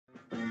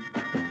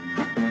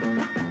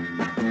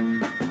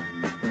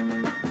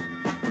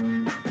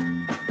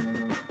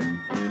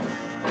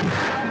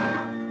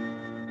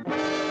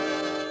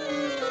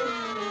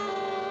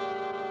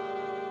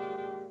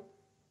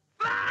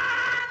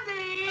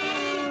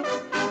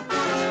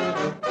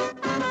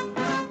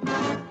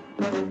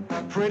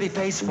Pretty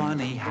face,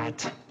 funny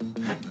hat.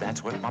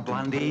 That's what my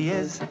Blondie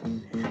is.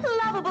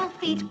 Lovable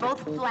feet,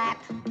 both flat.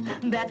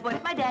 That's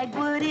what my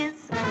Dagwood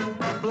is.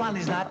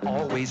 Blondie's not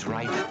always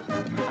right.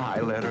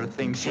 I let her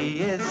think she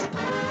is.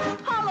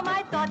 All of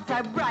my thoughts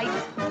are bright,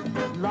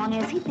 long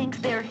as he thinks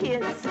they're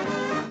his.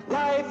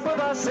 Life with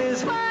us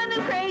is Fun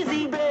and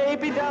crazy,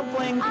 baby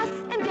dumpling. us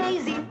and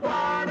Daisy.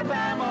 What a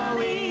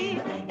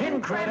family.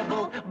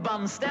 Incredible,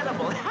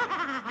 Bumsteadable.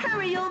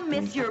 Hurry, you'll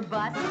miss your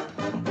bus.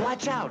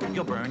 Watch out,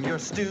 you'll burn your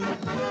stew.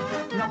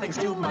 Nothing's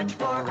too much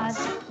for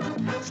us.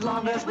 As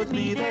long as with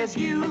me there's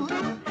you.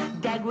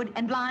 Dagwood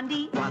and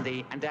Blondie,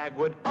 Blondie and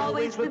Dagwood,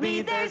 always with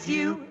me there's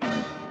you.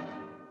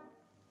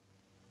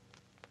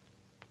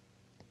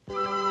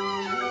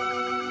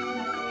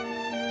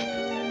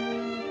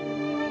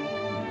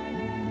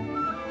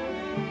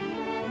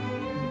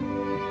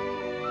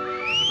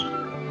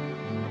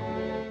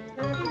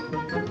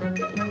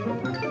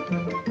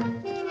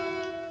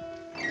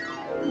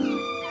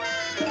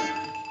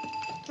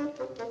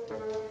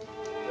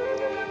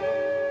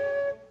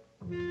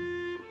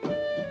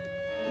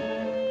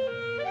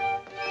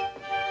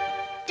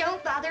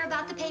 Don't bother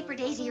about the paper,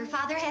 Daisy. Your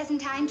father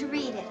hasn't time to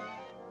read it.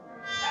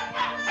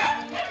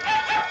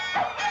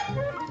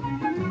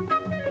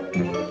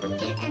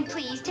 And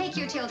please, take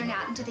your children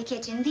out into the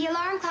kitchen. The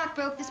alarm clock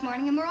broke this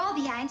morning and we're all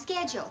behind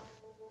schedule.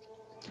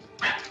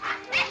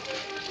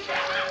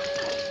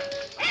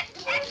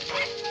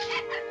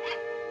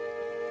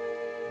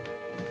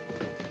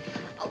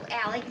 Oh,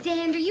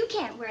 Alexander, you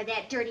can't wear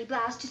that dirty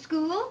blouse to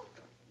school.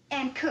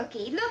 And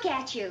Cookie, look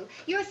at you.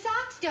 Your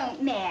socks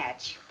don't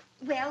match.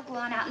 Well, go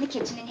on out in the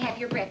kitchen and have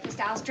your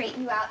breakfast. I'll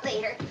straighten you out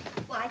later.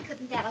 Why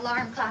couldn't that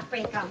alarm clock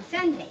break on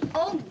Sunday?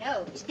 Oh,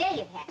 no,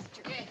 today it has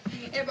to.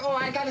 Oh,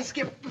 I gotta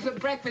skip the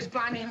breakfast,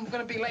 Blondie. I'm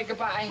gonna be late.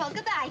 Goodbye. Well,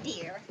 goodbye,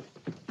 dear.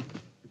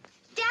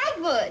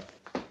 Dagwood,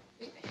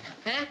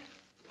 Huh?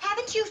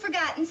 haven't you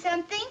forgotten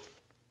something?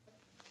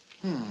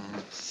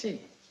 Let's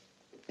see.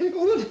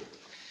 Ooh.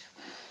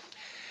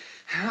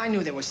 I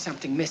knew there was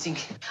something missing.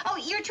 Oh,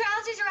 your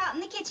trousers are out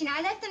in the kitchen.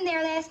 I left them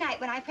there last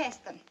night when I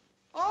pressed them.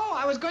 Oh,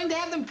 I was going to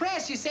have them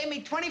pressed. You saved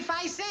me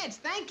 25 cents.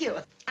 Thank you.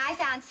 I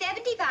found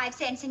 75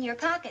 cents in your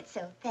pocket,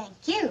 so thank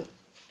you.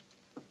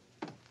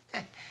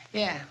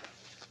 Yeah.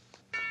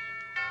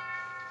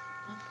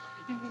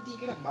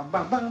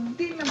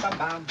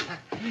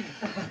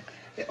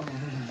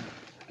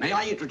 May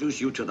I introduce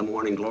you to the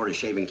Morning Glory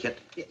shaving kit?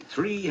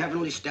 3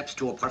 heavenly steps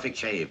to a perfect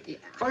shave. Yeah.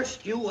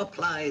 First, you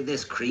apply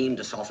this cream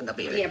to soften the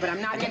beard. Yeah, but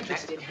I'm not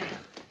interested.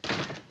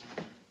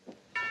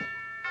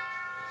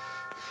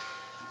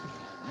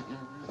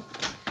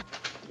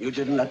 You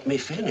didn't let me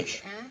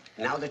finish. Huh?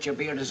 Now that your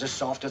beard is as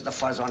soft as the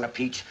fuzz on a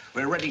peach,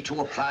 we're ready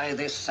to apply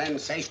this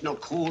sensational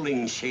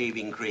cooling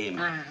shaving cream.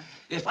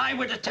 If I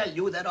were to tell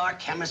you that our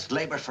chemist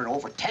labored for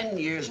over 10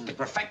 years to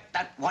perfect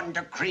that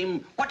wonder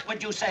cream, what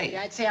would you say?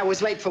 Yeah, I'd say I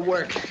was late for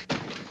work.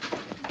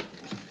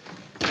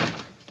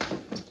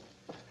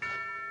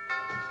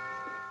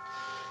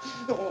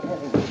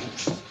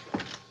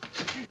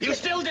 You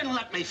still didn't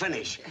let me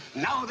finish.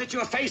 Now that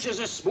your face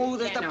is as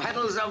smooth as the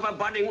petals of a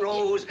budding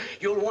rose,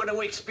 you'll want to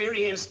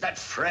experience that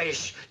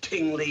fresh,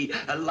 tingly,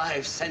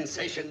 alive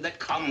sensation that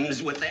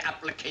comes with the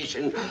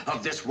application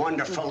of this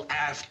wonderful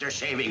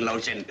after-shaving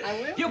lotion.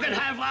 I will. You can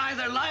have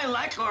either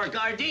lilac or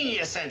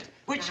gardenia scent.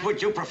 Which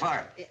would you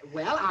prefer?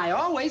 Well, I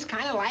always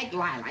kind of like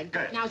lilac.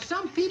 Good. Now,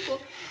 some people...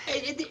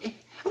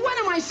 what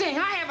am I saying?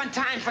 I haven't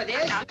time for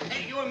this.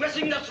 Hey, you were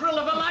missing the thrill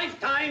of a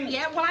lifetime.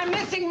 Yeah, well, I'm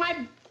missing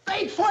my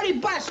 840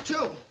 bus,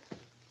 too.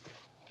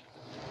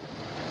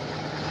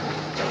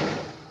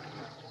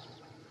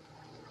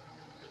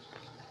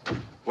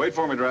 Wait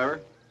for me,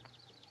 driver.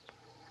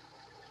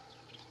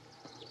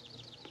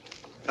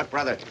 Look,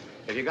 brother,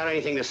 if you got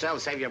anything to sell,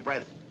 save your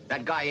breath.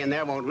 That guy in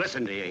there won't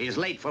listen to you. He's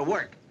late for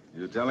work.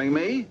 You telling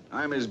me?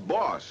 I'm his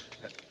boss.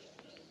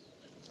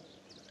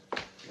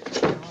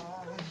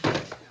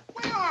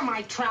 Where are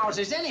my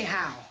trousers,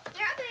 anyhow?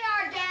 There they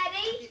are,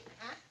 Daddy.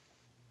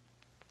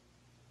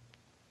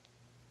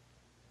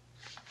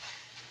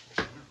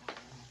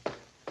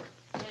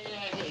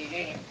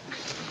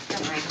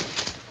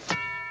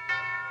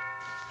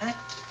 Huh?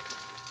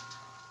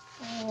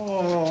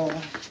 Oh,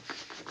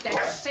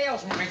 that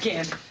salesman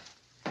again.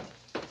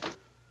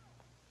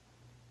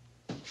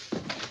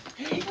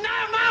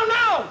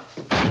 No!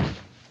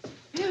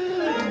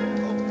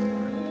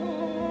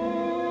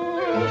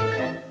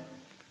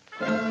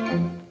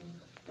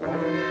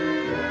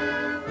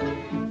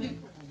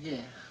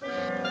 Yeah.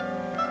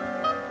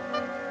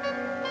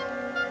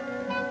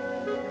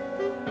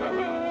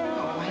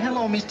 Oh,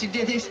 hello, Mr.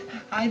 Dithers.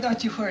 I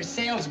thought you were a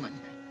salesman.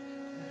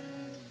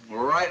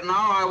 Well, right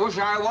now, I wish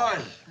I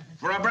was.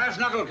 For a brass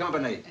knuckle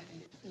company.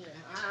 Yeah,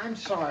 I'm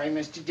sorry,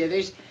 Mr.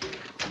 Dithers.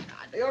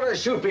 You ought to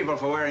sue people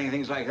for wearing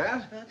things like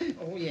that.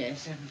 Oh,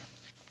 yes.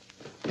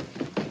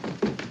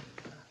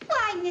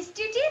 Why,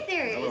 Mr.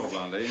 Dithers. Hello,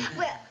 Blondie.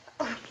 Well,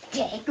 oh,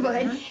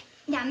 Dagwood.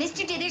 Now,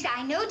 Mr. Dithers,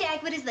 I know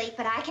Dagwood is late,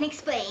 but I can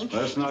explain.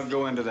 Let's not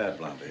go into that,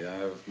 Blondie. I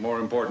have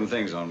more important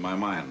things on my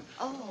mind.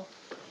 Oh.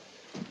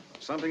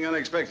 Something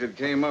unexpected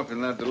came up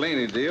in that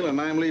Delaney deal, and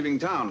I'm leaving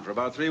town for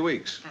about 3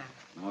 weeks.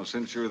 Now,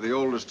 since you're the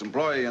oldest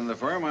employee in the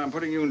firm, I'm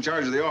putting you in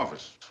charge of the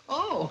office.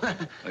 Oh.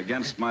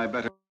 Against my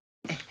better...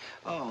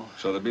 Oh.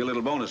 So there'll be a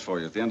little bonus for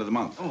you at the end of the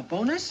month. Oh,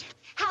 bonus?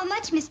 How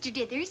much, Mr.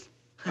 Dithers?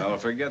 I'll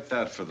forget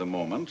that for the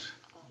moment.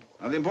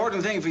 Now, the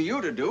important thing for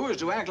you to do is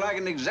to act like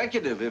an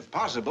executive, if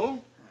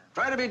possible.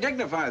 Try to be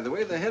dignified, the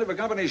way the head of a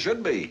company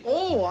should be.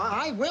 Oh,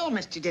 I will,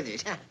 Mr.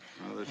 Dithers. Well,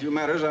 there are a few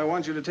matters I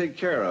want you to take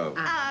care of.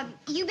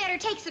 You better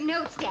take some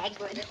notes,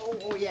 Dagwood.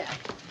 Oh, yeah.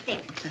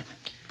 There.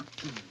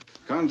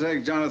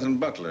 Contact Jonathan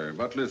Butler,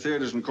 Butler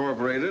Theaters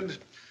Incorporated,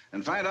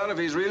 and find out if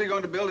he's really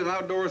going to build an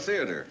outdoor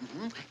theater.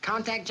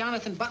 Contact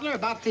Jonathan Butler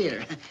about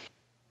theater.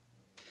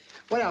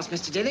 What else,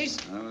 Mr. Dithers?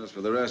 Well, as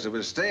for the rest of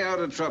us, stay out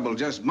of trouble.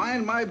 Just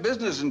mind my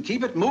business and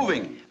keep it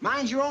moving.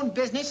 Mind your own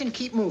business and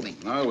keep moving.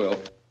 I will.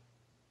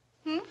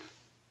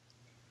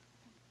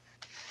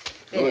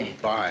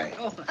 Goodbye.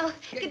 Oh,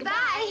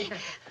 goodbye.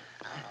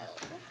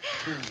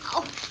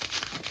 Oh,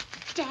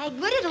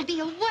 Dagwood, it'll be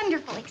a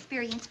wonderful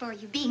experience for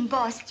you, being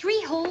boss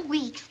 3 whole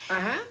weeks.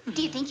 Uh-huh.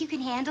 Do you think you can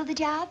handle the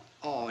job?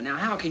 Oh, now,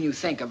 how can you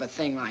think of a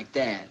thing like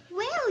that?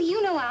 Well,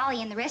 you know Ollie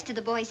and the rest of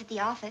the boys at the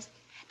office.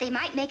 They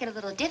might make it a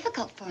little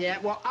difficult for you. Yeah,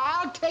 well,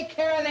 I'll take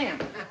care of them.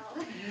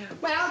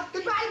 Well,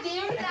 goodbye,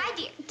 dear. Goodbye,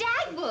 dear.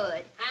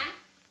 Dagwood. Huh?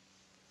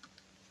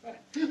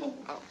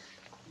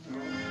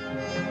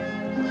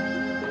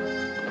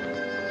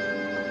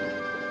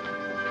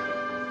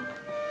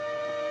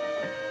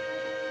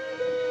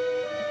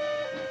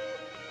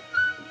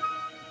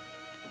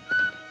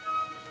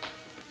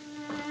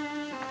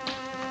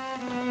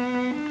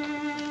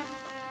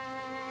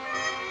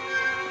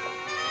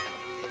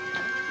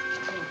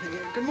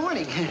 Good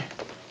morning.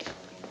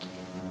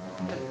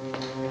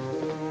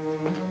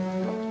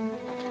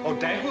 Oh,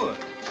 Dagwood.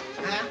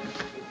 Huh?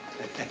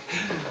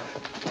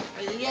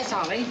 Yes,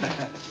 Ollie.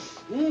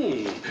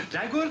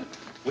 Dagwood,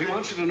 we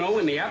want you to know,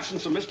 in the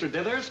absence of Mr.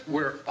 Dithers,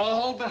 we're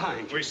all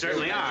behind you. We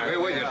certainly are.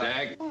 We're with you,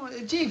 Dag. Oh,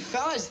 gee,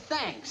 fellas,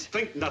 thanks.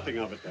 Think nothing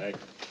of it, Dag.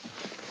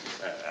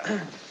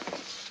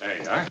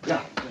 There you are.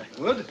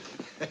 Dagwood.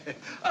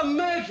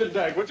 Imagine,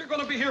 Dagwood, you're going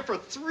to be here for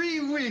 3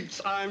 weeks.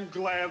 I'm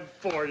glad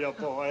for you,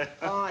 boy.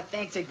 Oh,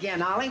 thanks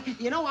again, Ollie.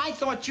 You know, I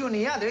thought you and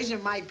the others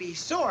might be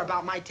sore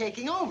about my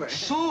taking over.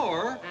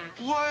 Sore?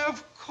 Why,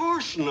 of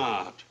course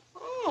not.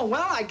 Oh,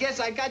 well, I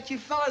guess I got you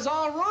fellas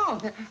all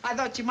wrong. I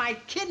thought you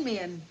might kid me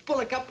and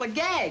pull a couple of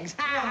gags.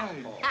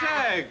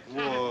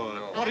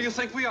 Dagwood, what do you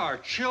think we are,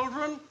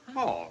 children?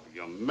 Oh,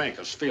 you make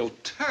us feel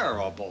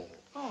terrible.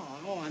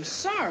 Oh, I'm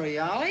sorry,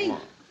 Ollie.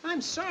 I'm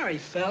sorry,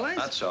 fellas.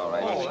 That's all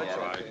right. Oh, that's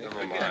right.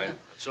 Never mind.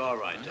 It's all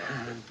right,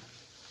 Dad.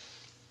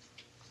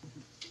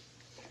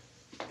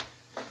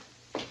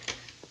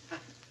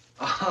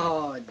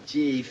 Oh,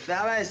 gee,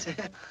 fellas.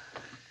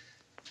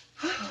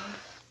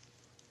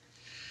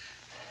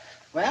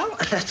 Well...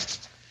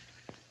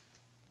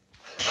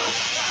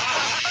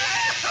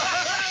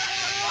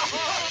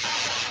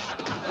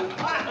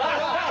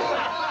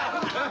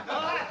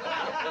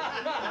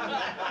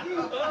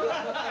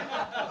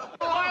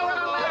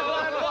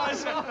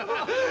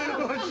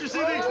 Did you see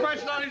the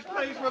expression on his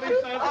face when he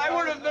said I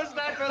would have missed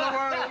that for the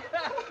world.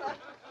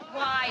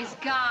 Wise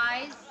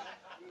guys.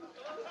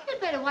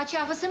 You'd better watch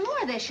out for some more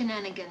of their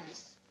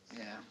shenanigans.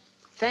 Yeah.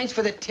 Thanks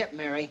for the tip,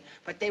 Mary,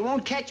 but they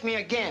won't catch me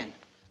again.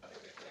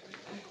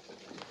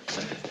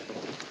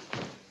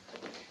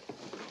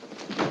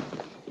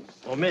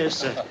 Oh,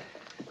 miss,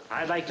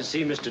 I'd like to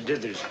see Mr.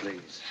 Dithers,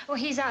 please. Well,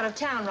 he's out of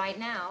town right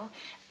now.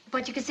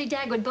 But you can see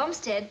Dagwood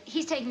Bumstead.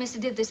 He's taking Mr.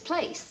 Dithers'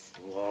 place.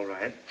 Oh, all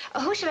right.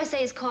 Who should I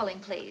say is calling,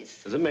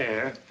 please? The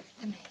mayor.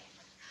 The mayor.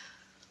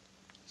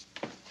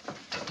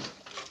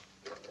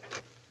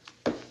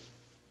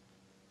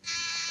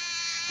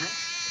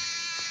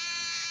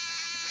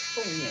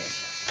 Oh,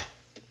 yes.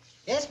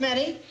 Yes,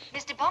 Matty?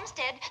 Mr.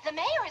 Bumstead, the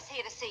mayor is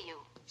here to see you.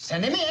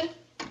 Send him in.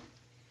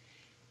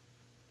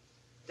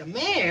 The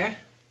mayor?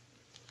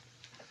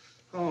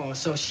 Oh,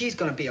 so she's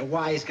gonna be a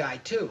wise guy,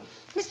 too.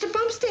 Mr.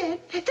 Bumstead,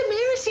 the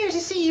mayor is here to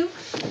see you.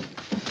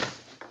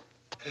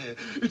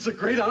 It's a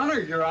great honor,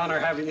 Your Honor,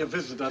 having you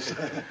visit us.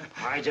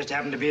 I just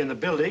happened to be in the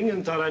building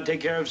and thought I'd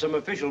take care of some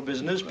official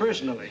business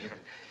personally.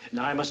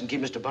 Now, I mustn't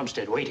keep Mr.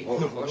 Bumstead waiting. No.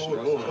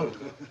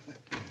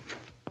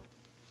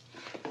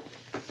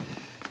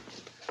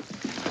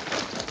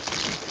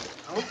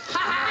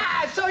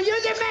 So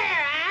you're the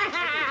mayor,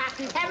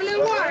 huh? Have a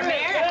little water,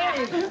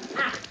 mayor.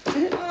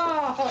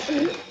 Oh.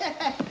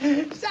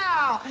 So,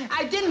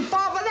 I didn't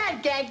fall for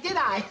that gag, did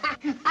I?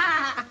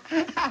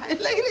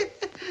 Look at it.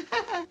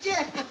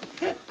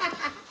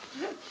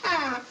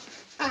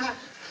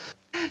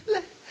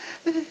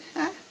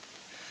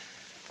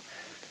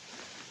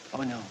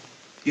 Oh, no.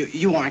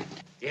 You aren't.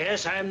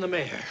 Yes, I'm the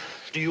mayor.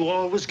 Do you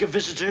always give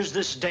visitors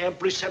this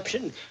damp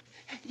reception?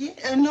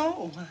 Yeah,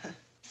 no.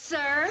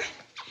 Sir,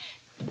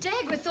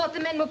 Dagwood thought the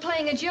men were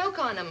playing a joke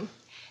on him.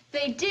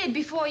 They did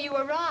before you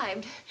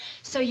arrived.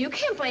 So you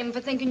can't blame him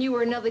for thinking you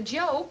were another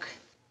joke.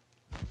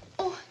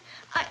 Oh,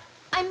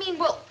 I mean,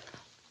 well,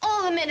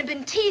 all the men have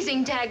been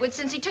teasing Dagwood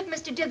since he took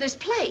Mr. Dithers'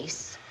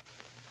 place.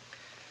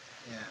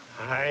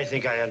 I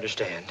think I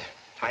understand.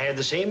 I had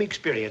the same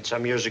experience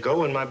some years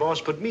ago when my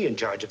boss put me in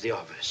charge of the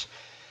office.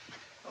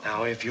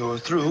 Now, if you're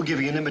through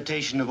giving an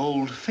imitation of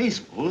Old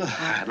Faithful,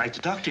 I'd like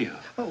to talk to you.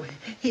 Oh,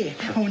 here.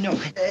 Oh, no.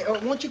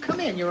 Won't you come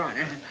in, Your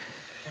Honor?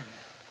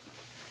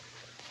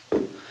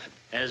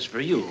 As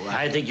for you,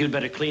 I think you'd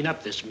better clean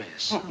up this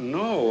mess. Oh,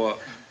 no.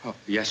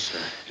 Yes, sir.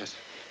 Yes.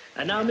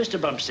 And now, Mr.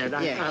 Bumstead,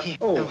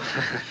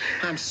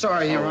 I'm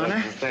sorry, Your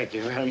Honor. Thank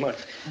you very much.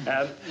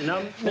 Now,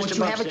 Mr. Won't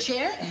you have a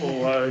chair?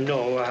 Oh,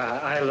 no,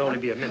 I'll only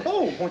be a minute.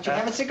 Oh, won't you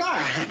have a cigar?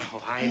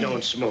 Oh, I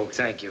don't smoke,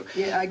 thank you.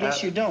 Yeah, I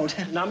guess you don't.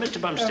 Now,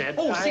 Mr. Bumstead.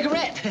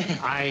 Cigarette.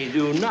 I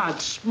do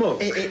not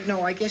smoke.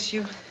 No, I guess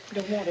you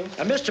don't want to.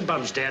 Mr.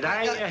 Bumstead,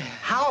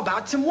 how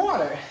about some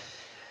water?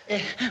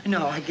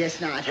 No, I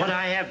guess not. What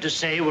I have to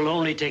say will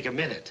only take a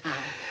minute.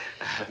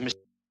 Mr.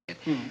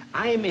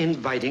 I'm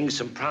inviting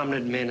some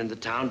prominent men in the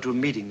town to a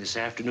meeting this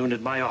afternoon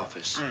at my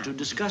office to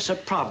discuss a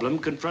problem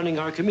confronting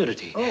our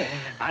community. Oh.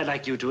 I'd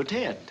like you to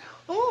attend.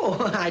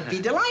 Oh, I'd be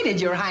delighted,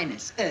 Your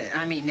Highness.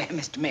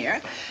 Mr.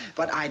 Mayor.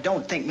 But I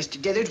don't think Mr.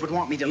 Dithers would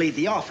want me to leave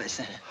the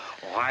office.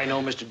 Oh, I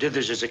know Mr.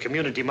 Dithers is a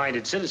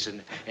community-minded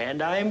citizen,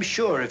 and I'm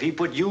sure if he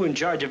put you in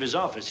charge of his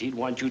office, he'd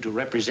want you to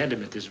represent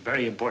him at this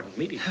very important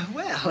meeting.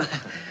 Well,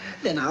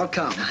 then I'll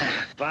come.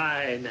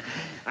 Fine.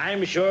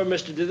 I'm sure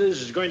Mr.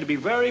 Dithers is going to be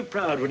very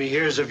proud when he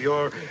hears of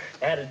your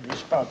added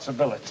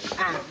responsibility.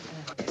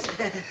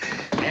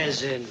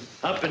 As an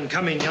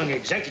up-and-coming young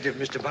executive,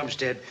 Mr.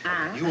 Bumstead,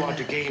 you ought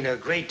to gain a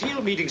great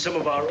deal meeting some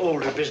of our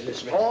older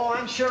businessmen. Oh,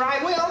 I'm sure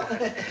I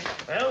will.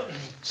 Well,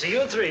 see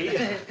you at 3.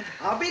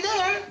 I'll be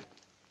there.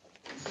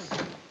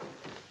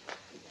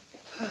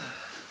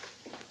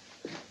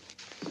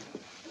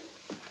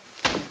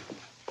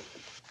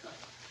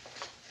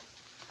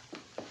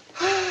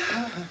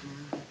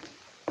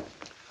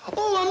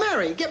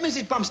 Mary, get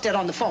Mrs. Bumstead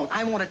on the phone.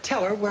 I want to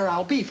tell her where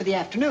I'll be for the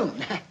afternoon.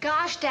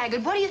 Gosh,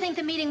 Dagwood, what do you think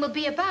the meeting will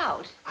be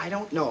about? I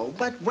don't know,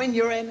 but when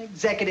you're an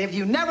executive,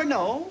 you never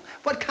know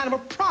what kind of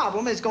a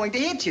problem is going to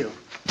hit you.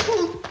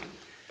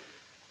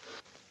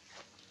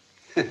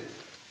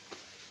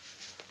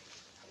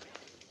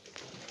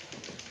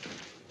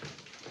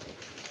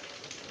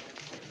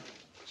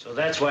 So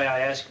that's why I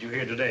asked you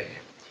here today.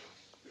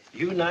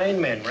 You 9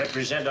 men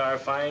represent our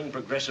fine,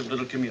 progressive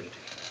little community.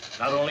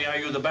 Not only are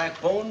you the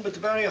backbone, but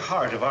the very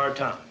heart of our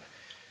town.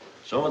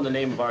 So in the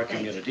name of our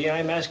community,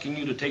 I'm asking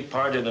you to take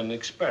part in an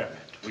experiment,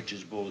 which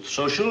is both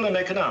social and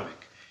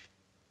economic,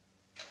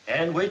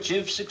 and which,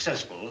 if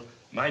successful,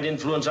 might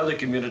influence other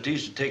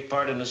communities to take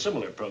part in a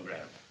similar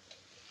program.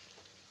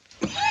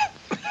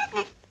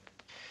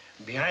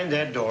 Behind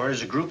that door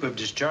is a group of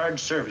discharged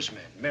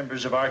servicemen,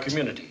 members of our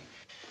community.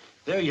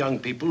 They're young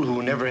people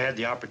who never had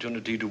the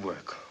opportunity to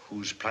work,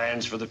 whose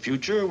plans for the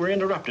future were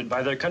interrupted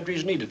by their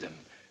country's need of them.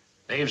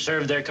 They've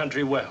served their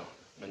country well,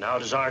 and now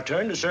it is our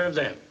turn to serve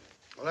them.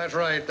 Well, that's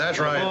right, that's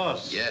right.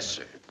 Boss. Yes,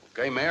 sir.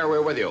 Okay, Mayor,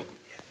 we're with you.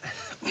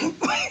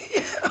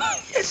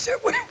 Yes, sir,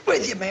 we're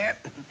with you, Mayor.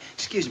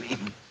 Excuse me.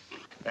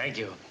 Thank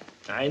you.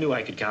 I knew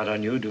I could count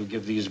on you to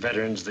give these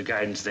veterans the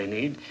guidance they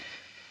need.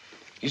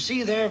 You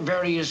see, their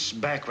various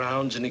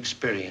backgrounds and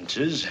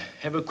experiences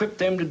have equipped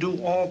them to do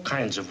all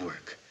kinds of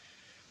work.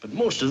 But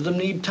most of them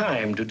need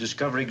time to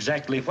discover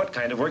exactly what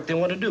kind of work they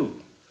want to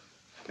do.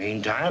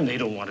 Meantime, they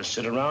don't want to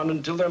sit around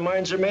until their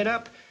minds are made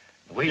up.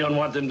 We don't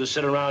want them to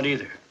sit around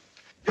either.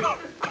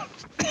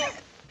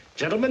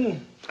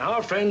 Gentlemen,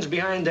 our friends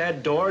behind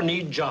that door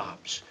need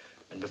jobs.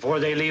 And before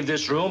they leave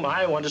this room,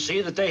 I want to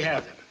see that they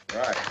have them.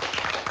 Right.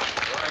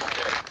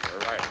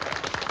 Right,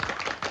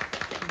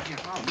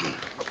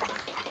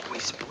 We're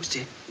supposed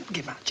to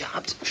give out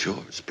jobs.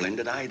 Sure,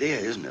 splendid idea,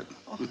 isn't it?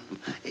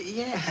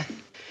 Yeah.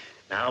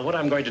 Now, what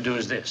I'm going to do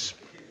is this.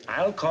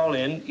 I'll call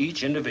in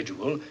each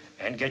individual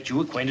and get you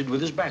acquainted with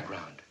his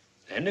background.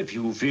 And if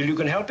you feel you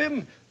can help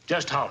him,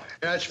 just holler.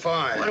 That's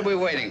fine. What are we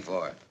waiting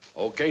for?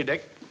 Okay,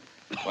 Dick.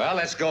 Well,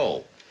 let's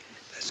go.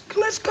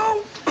 Let's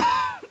go.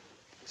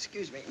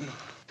 Excuse me.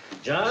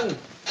 John,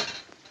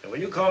 will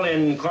you call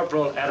in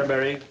Corporal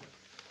Atterbury?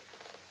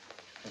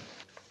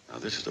 Now,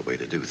 this is the way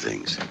to do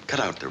things. Cut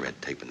out the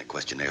red tape and the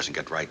questionnaires and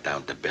get right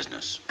down to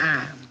business.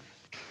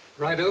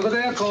 Right over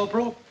there,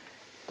 Corporal.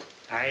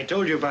 I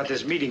told you about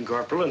this meeting,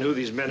 Corporal, and who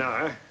these men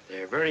are.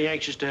 They're very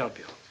anxious to help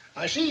you.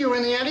 I see you were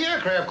in the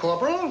anti-aircraft,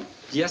 Corporal.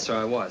 Yes, sir,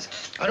 I was.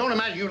 I don't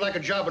imagine you'd like a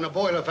job in a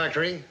boiler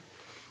factory.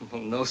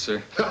 Well, no,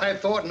 sir. I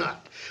thought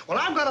not. Well,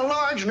 I've got a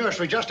large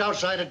nursery just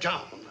outside of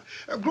town.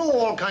 Grow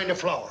all kind of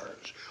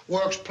flowers.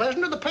 Work's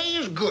pleasant and the pay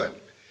is good.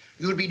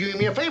 You'd be doing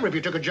me a favor if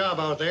you took a job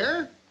out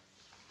there.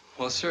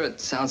 Well, sir, it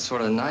sounds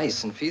sort of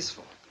nice and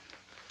peaceful.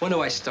 When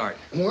do I start?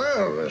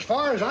 Well, as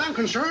far as I'm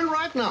concerned,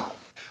 right now.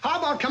 How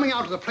about coming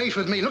out to the place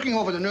with me, looking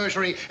over the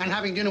nursery, and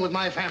having dinner with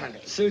my family?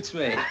 Suits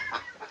me.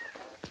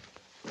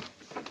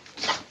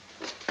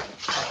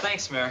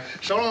 Thanks, Mayor.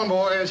 So long,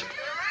 boys.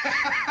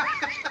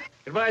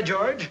 Goodbye,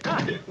 George.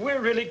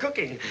 We're really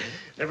cooking.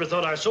 Never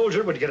thought our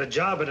soldier would get a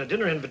job and a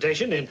dinner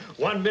invitation in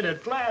 1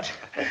 minute flat.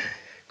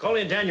 Call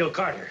in Daniel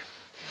Carter.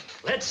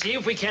 Let's see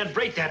if we can't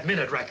break that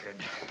minute record.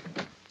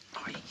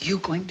 You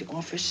going to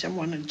offer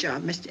someone a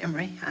job, Mr.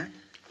 Emery, huh?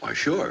 Why,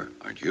 sure.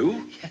 Aren't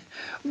you?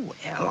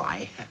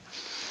 Well,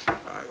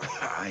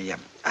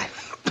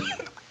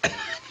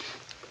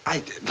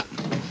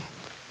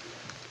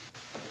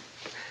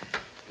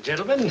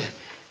 Gentlemen,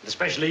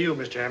 especially you,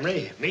 Mr.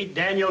 Emery, meet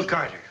Daniel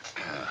Carter.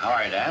 How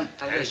are you, Dan?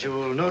 As you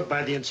will note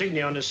by the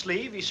insignia on his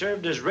sleeve, he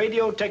served as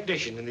radio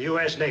technician in the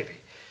U.S. Navy.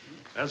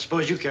 Well,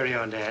 suppose you carry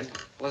on, Dan.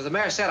 Well, as the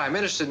mayor said, I'm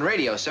interested in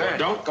radio, sir. Well,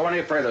 don't go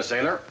any further,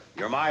 sailor.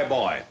 You're my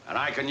boy, and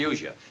I can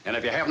use you. And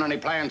if you haven't any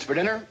plans for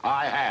dinner,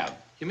 I have.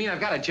 You mean I've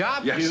got a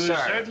job? Yes, you sir.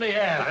 certainly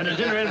have, and a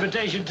dinner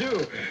invitation,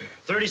 too.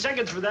 30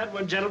 seconds for that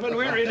one, gentlemen.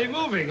 We're really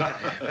moving.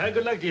 Well,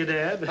 good luck to you,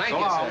 Dad. Thank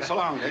you, sir. So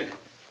long, Dick.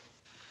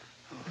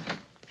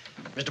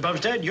 Mr.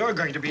 Bumstead, you're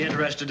going to be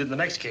interested in the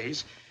next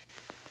case.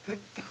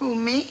 Who,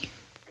 me?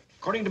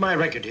 According to my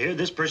record here,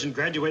 this person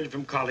graduated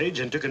from college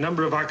and took a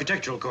number of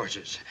architectural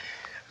courses.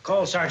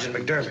 Call Sergeant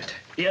McDermott.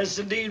 Yes,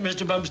 indeed,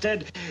 Mr.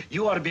 Bumstead.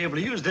 You ought to be able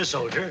to use this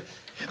soldier.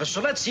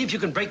 So let's see if you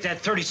can break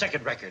that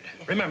 30-second record.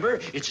 Remember,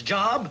 it's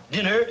job,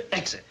 dinner,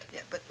 exit.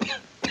 Yeah, but,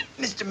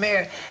 Mr.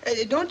 Mayor,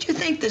 don't you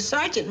think the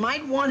sergeant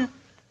might want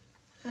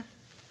to...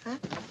 Huh?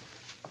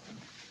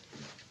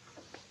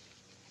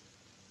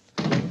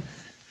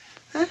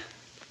 Huh?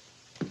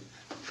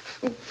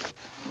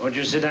 Won't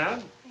you sit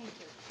down?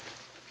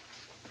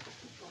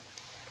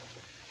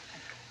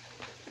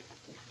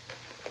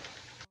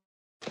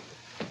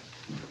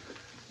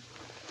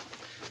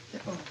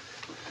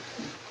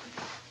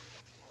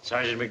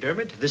 Sergeant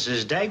McDermott, this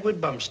is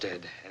Dagwood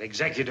Bumstead, an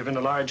executive in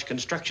a large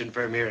construction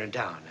firm here in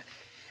town.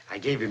 I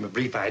gave him a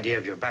brief idea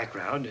of your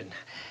background, and,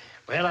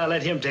 well, I'll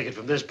let him take it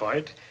from this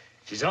point.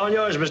 She's all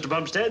yours, Mr.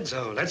 Bumstead,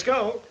 so let's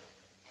go.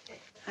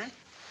 Huh?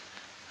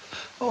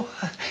 Oh,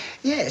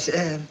 yes,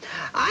 that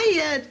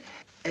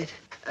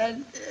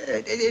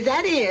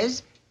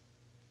is...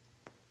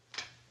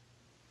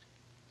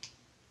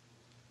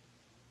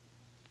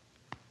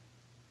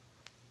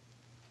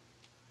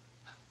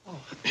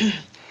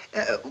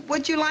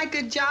 would you like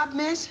a job,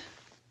 miss?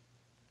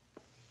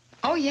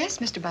 Oh, yes,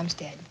 Mr.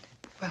 Bumstead.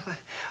 Well,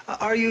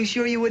 are you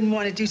sure you wouldn't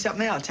want to do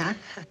something else, huh?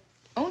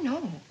 Oh,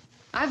 no.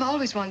 I've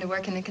always wanted to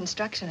work in the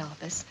construction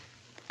office.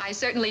 I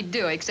certainly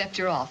do, accept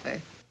your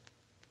offer.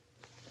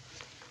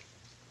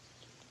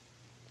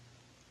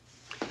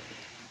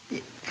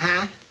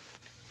 Huh?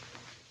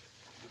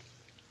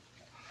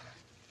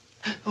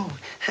 Oh,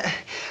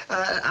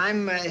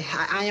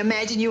 I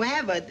imagine you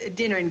have a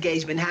dinner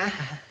engagement,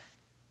 huh?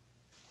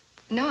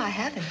 No, I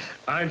haven't.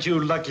 Aren't you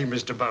lucky,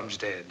 Mr.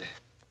 Bumstead?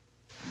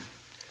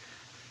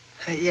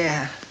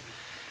 Yeah.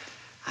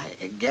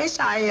 I guess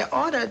I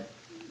ought to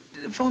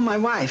phone my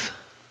wife.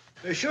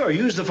 Sure,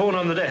 use the phone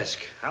on the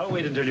desk. I'll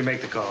wait until you make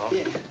the call.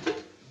 Yeah.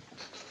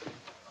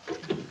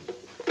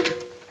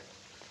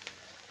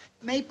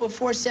 Maple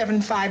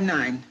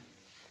 4759.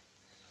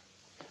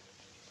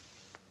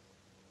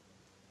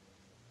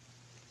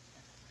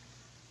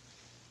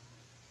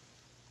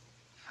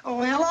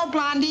 Oh, hello,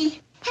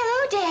 Blondie.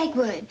 Hello,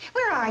 Dagwood.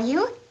 Where are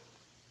you?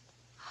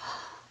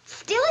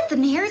 Still at the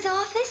mayor's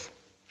office?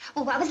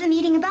 Well, what was the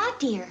meeting about,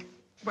 dear?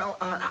 Well,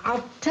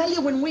 I'll tell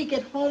you when we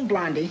get home,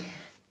 Blondie.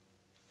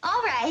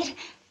 All right.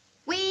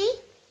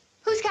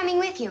 Who's coming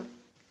with you?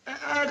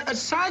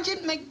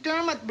 Sergeant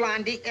McDermott,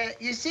 Blondie.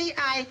 You see,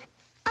 A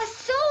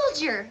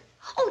soldier.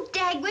 Oh,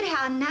 Dagwood,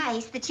 how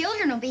nice. The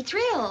children will be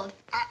thrilled.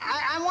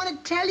 I want to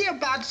tell you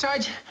about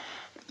Sergeant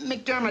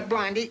McDermott,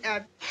 Blondie.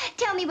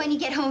 Tell me when you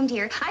get home,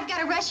 dear. I've got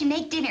to rush and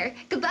make dinner.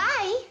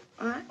 Goodbye.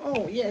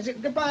 Oh, yes.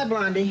 Goodbye,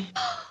 Blondie.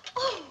 Oh.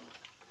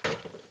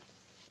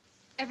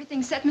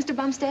 Everything set, Mr.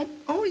 Bumstead?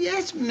 Oh,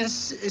 yes,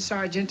 Miss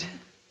Sergeant.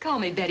 Call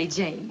me Betty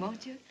Jane,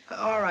 won't you?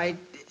 All right,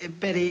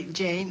 Betty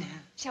Jane.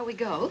 Shall we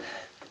go?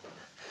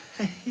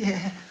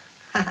 Yeah.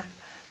 La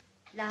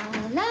la la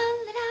la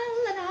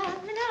la la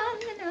la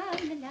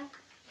la la.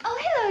 Oh,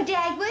 hello,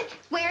 Dagwood.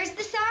 Where's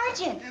the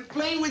sergeant?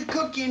 Playing with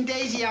Cookie and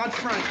Daisy out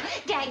front.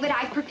 Dagwood,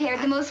 I've prepared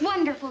the most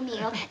wonderful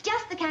meal.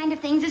 Just the kind of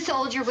things a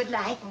soldier would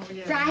like. Oh,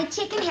 yeah. Fried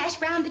chicken, hash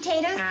brown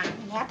potatoes,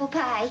 and apple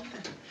pie.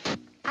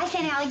 I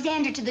sent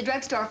Alexander to the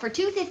drugstore for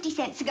 2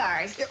 50-cent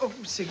cigars. Oh,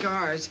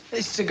 cigars.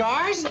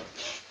 Cigars?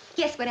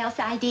 Guess what else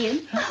I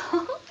did?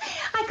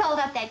 I called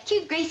up that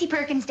cute Gracie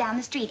Perkins down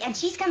the street, and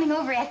she's coming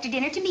over after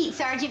dinner to meet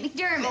Sergeant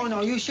McDermott. Oh,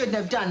 no, you shouldn't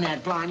have done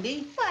that,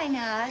 Blondie. Why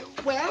not?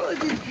 Well,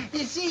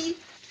 you see...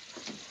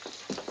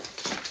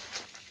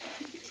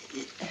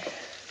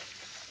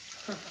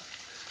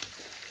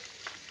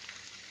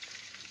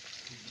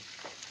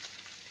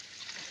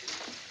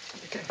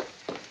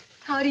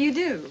 How do you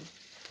do?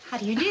 How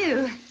do you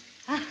do?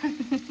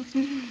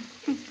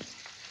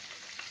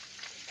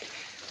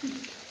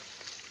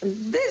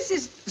 This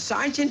is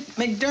Sergeant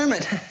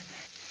McDermott.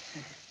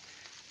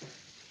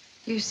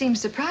 You seem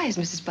surprised,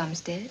 Mrs.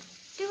 Bumstead.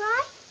 Do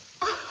I?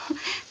 Oh,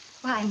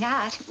 why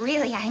not?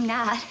 Really, I'm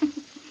not.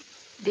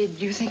 Did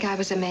you think I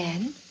was a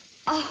man?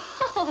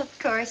 Oh, of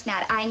course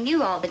not. I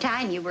knew all the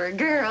time you were a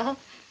girl.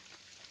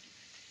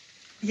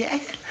 Yeah?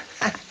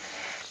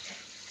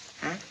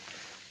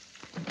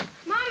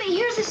 Mommy,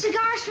 here's the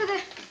cigars for the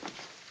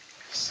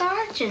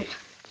sergeant.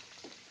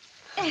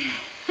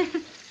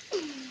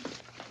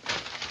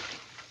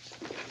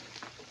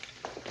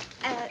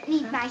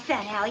 Meet my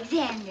son,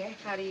 Alexander.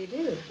 How do you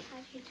do? How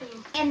do you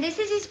do? And this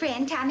is his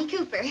friend, Tommy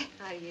Cooper.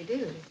 How do you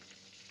do?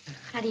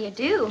 How do you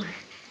do?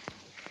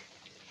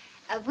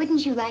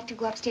 Wouldn't you like to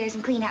go upstairs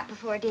and clean up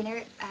before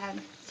dinner,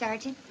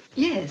 Sergeant?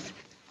 Yes.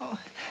 Oh,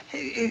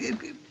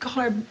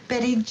 call her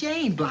Betty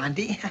Jane,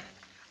 Blondie.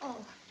 Oh.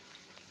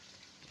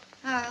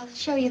 I'll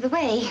show you the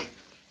way.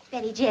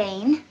 Betty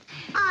Jane.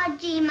 Oh,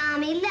 gee,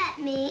 Mommy, let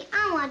me.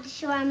 I want to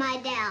show her my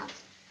dolls.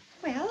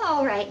 Well,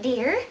 all right,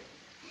 dear.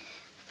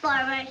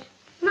 Forward.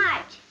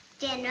 March,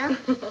 General.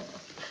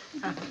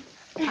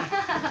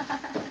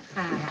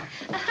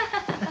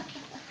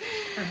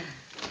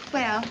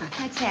 Well,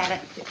 let's have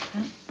it.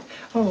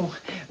 Oh,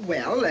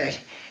 well,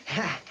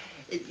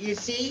 you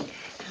see...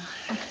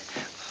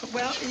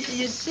 Well,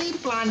 you see,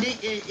 Blondie,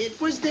 it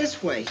was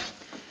this way.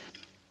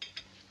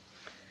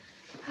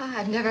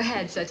 I've never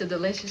had such a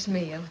delicious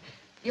meal.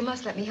 You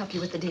must let me help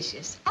you with the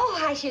dishes.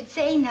 Oh, I should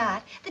say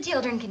not. The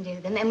children can do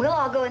them, and we'll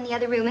all go in the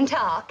other room and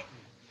talk.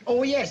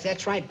 Oh, yes,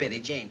 that's right, Betty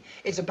Jane.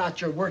 It's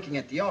about your working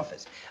at the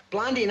office.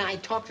 Blondie and I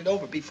talked it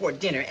over before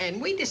dinner,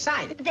 and we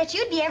decided... That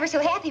you'd be ever so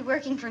happy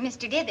working for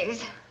Mr.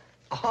 Dithers.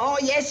 Oh,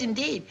 yes,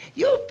 indeed.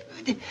 You...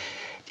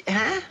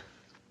 Huh?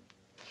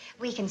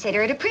 We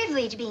consider it a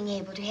privilege being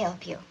able to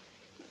help you.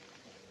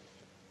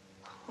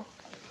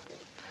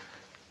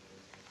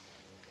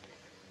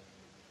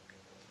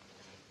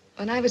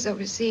 When I was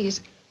overseas,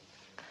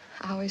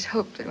 I always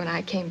hoped that when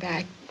I came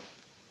back,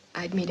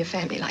 I'd meet a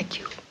family like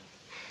you.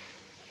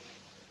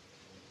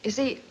 You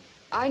see,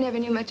 I never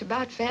knew much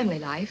about family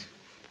life,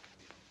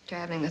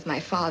 traveling with my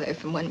father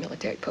from one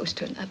military post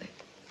to another.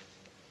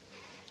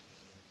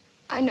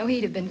 I know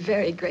he'd have been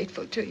very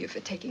grateful to you for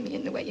taking me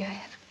in the way you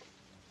have.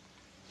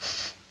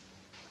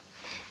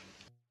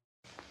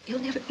 You'll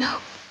never know.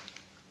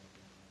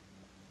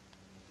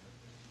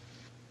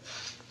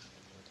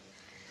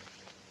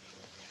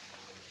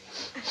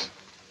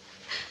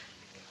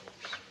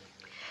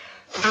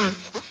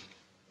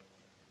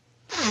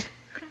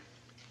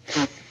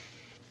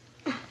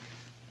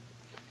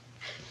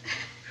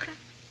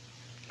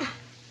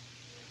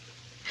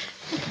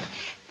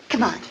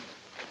 Come on.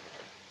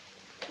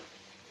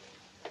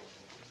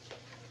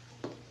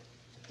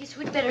 Guess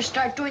we'd better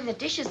start doing the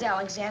dishes,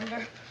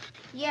 Alexander.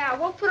 Yeah,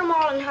 we'll put them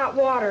all in hot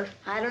water.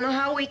 I don't know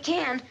how we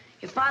can.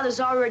 Your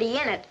father's already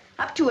in it,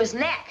 up to his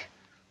neck.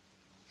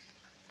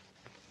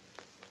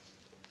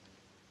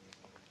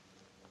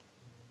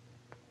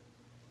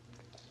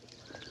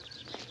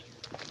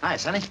 Hi,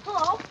 Sonny.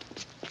 Hello.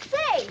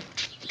 Say,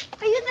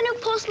 are you the new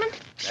postman?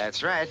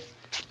 That's right.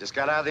 Just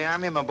got out of the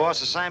Army and my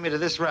boss assigned me to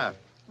this route.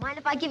 Mind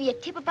if I give you a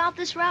tip about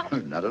this route?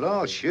 Not at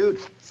all.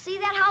 Shoot. See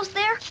that house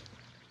there?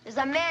 There's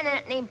a man in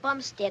it named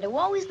Bumstead who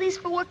always leaves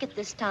for work at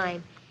this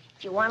time.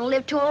 If you want to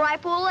live to a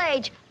ripe old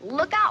age,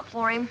 look out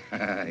for him.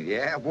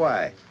 Yeah,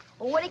 why?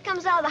 Well, when he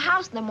comes out of the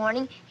house in the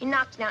morning, he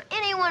knocks down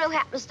anyone who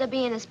happens to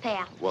be in his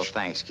path. Well,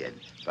 thanks, kid.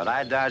 But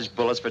I dodged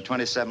bullets for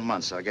 27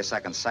 months, so I guess I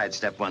can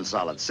sidestep one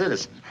solid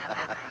citizen.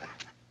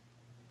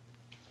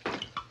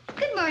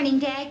 Good morning,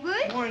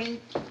 Dagwood.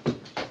 Morning.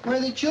 Where are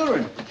the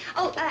children?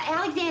 Oh,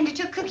 Alexander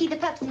took Cookie, the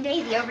pups, and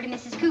Daisy over to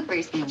Mrs.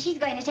 Cooper's. She's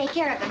going to take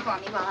care of them for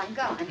me while I'm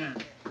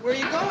gone. Where are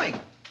you going?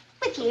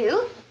 With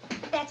you.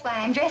 That's why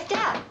I'm dressed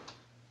up.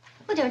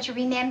 Well, don't you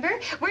remember?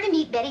 We're to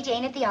meet Betty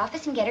Jane at the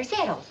office and get her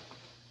settled.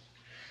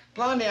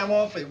 Blondie, I'm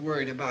awfully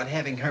worried about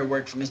having her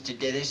work for Mr.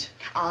 Dithers.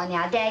 Oh,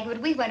 now, Dagwood,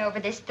 we went over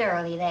this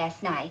thoroughly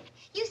last night.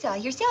 You saw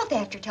yourself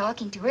after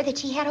talking to her that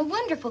she had a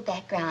wonderful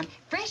background,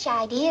 fresh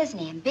ideas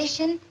and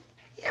ambition.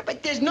 Yeah,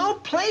 but there's no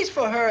place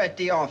for her at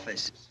the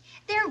office.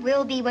 There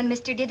will be when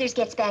Mr. Dithers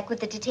gets back with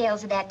the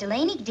details of that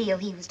Delaney deal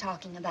he was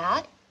talking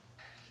about.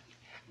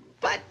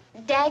 But...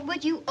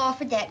 Dagwood, you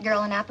offered that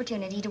girl an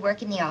opportunity to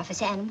work in the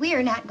office, and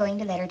we're not going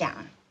to let her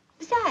down.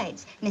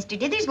 Besides, Mr.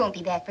 Dithers won't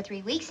be back for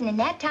 3 weeks, and in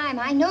that time,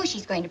 I know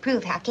she's going to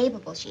prove how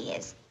capable she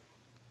is.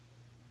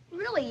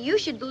 Really, you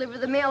should deliver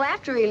the mail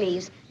after he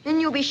leaves. Then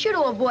you'll be sure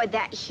to avoid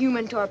that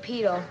human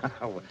torpedo.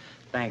 Well,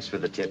 thanks for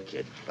the tip,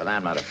 kid. But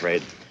I'm not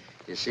afraid.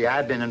 You see,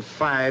 I've been in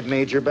 5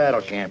 major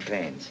battle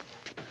campaigns.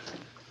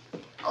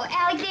 Oh,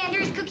 Alexander,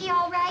 is Cookie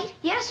all right?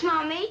 Yes,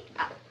 Mommy.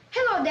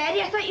 Hello,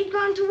 Daddy. I thought you'd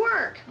gone to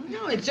work.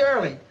 No, it's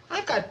early.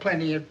 I've got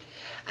plenty of...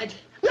 Wait!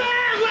 Oh,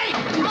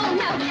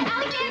 no.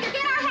 Alexander,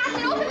 get our hats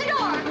and open the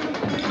door.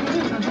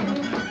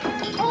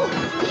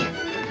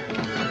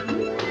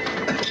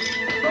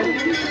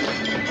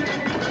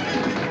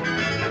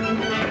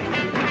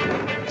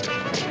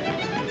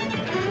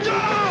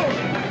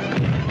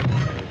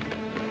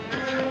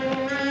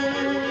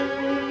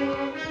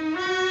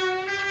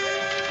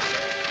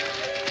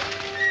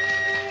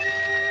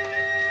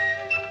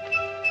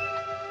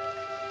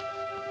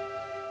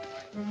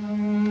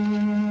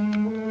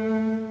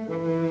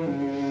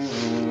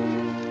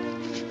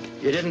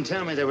 You didn't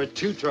tell me there were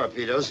 2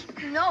 torpedoes.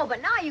 No,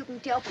 but now you can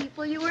tell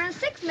people you were in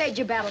 6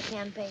 major battle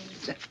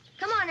campaigns.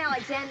 Come on,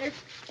 Alexander.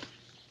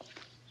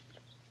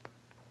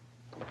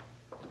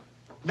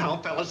 Now,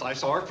 fellas, I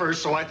saw her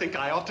first, so I think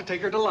I ought to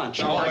take her to lunch.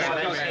 Blondie,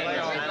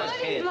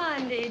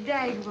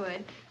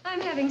 Dagwood.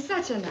 I'm having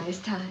such a nice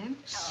time.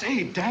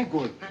 Say,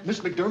 Dagwood, Miss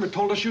McDermott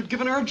told us you'd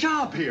given her a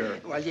job here.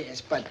 Well,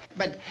 yes, but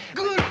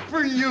Good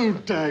for you,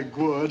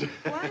 Dagwood.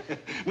 What?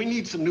 We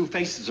need some new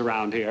faces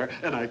around here,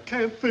 and I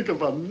can't think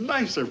of a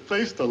nicer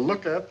place to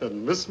look at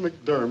than Miss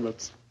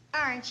McDermott's.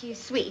 Aren't you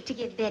sweet to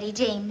give Betty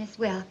Jane this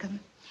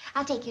welcome?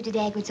 I'll take you to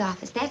Dagwood's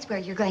office. That's where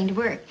you're going to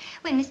work.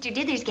 When Mr.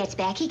 Dithers gets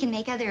back, he can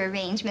make other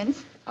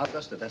arrangements. I'll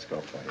dust the desk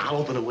off for you. I'll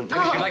open a window.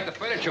 How would you like the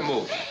furniture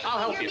moved? I'll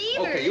help Your you.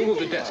 beavers. Okay, you move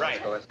the desk.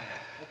 Right.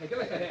 Okay, give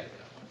us a hand.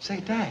 Say,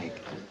 Dag,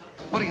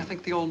 what do you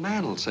think the old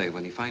man will say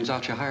when he finds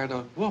out you hired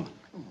a woman?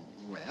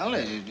 Well,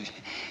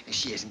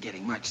 she isn't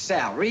getting much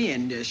salary,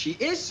 and she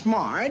is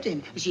smart,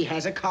 and she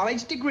has a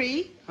college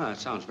degree. Oh, that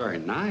sounds very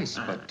nice,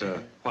 but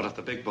what if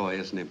the big boy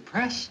isn't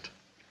impressed?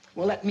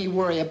 Well, let me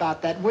worry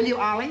about that, will you,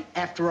 Ollie?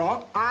 After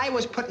all, I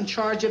was put in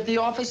charge of the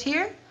office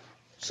here,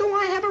 so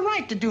I have a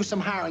right to do some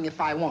hiring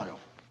if I want to.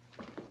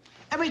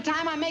 Every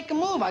time I make a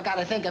move, I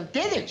gotta think of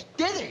Dithers,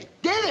 Dithers,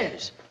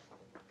 Dithers.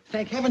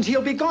 Thank heavens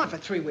he'll be gone for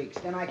 3 weeks.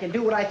 Then I can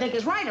do what I think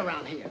is right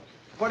around here.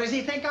 What does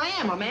he think I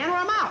am, a man or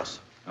a mouse?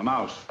 A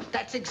mouse.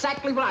 That's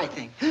exactly what I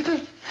think.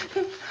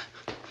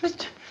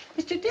 Mr.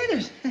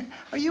 Dithers,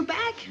 are you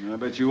back? I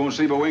bet you won't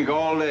sleep a wink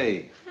all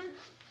day.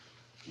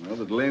 Well,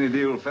 the Delaney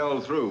deal fell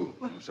through.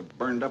 It's so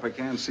burned up I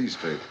can't see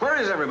straight. Where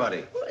is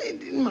everybody?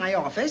 In my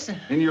office.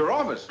 In your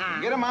office?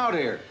 Get them out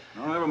here.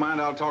 No, never mind.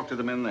 I'll talk to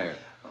them in there.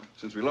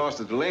 Since we lost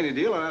the Delaney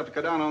deal, I'll have to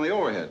cut down on the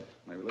overhead.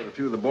 Maybe let a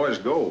few of the boys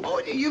go. Oh,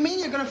 you mean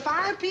you're going to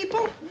fire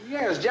people?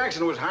 Yes,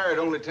 Jackson was hired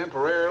only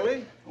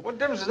temporarily. What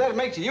difference does that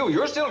make to you?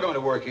 You're still going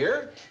to work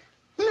here.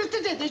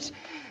 Mr. Dithers,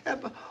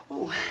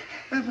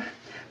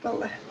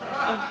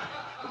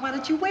 why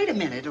don't you wait a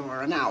minute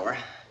or an hour?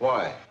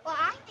 Why? Well,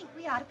 I think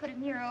we ought to put a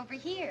mirror over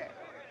here.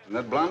 And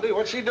that Blondie,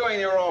 what's she doing in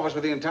your office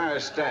with the entire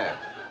staff?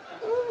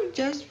 Oh,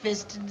 just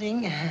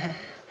visiting.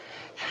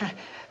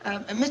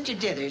 Mr.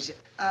 Dithers,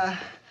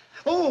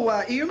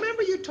 you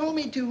remember you told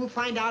me to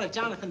find out if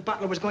Jonathan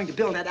Butler was going to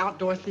build that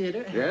outdoor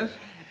theater? Yes?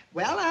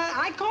 Well,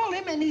 I called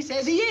him, and he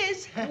says he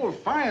is. Well,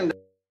 fine.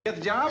 Get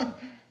the job?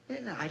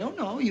 I don't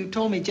know. You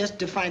told me just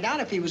to find out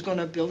if he was going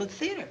to build a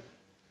theater.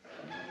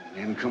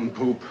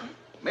 Nincompoop.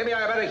 Maybe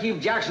I better keep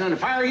Jackson and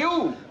fire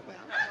you.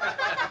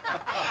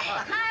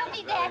 I'll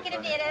be back in a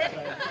minute.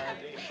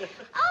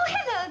 Oh,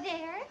 hello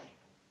there.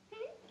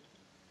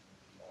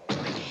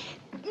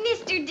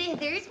 Mr.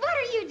 Dithers, what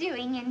are you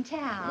doing in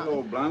town?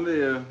 Hello,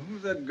 Blondie.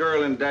 Who's that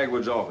girl in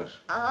Dagwood's office?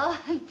 Oh,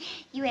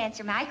 you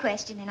answer my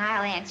question and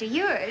I'll answer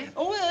yours.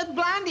 Oh,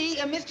 Blondie,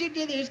 Mr.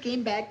 Dithers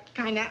came back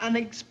kind of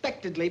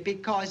unexpectedly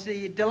because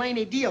the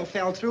Delaney deal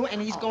fell through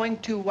and he's going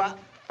to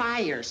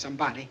fire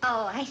somebody.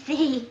 Oh, I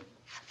see.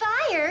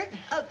 Fire?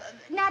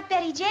 Not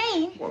Betty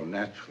Jane. Well,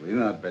 naturally,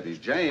 not Betty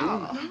Jane.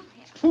 Oh.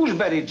 Who's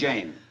Betty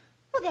Jane?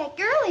 Well, that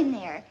girl in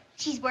there.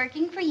 She's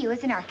working for you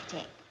as an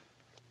architect.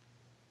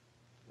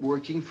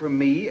 Working for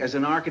me as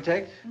an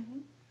architect?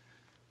 Mm-hmm.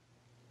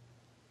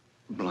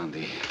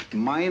 Blondie,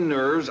 my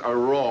nerves are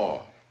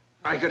raw.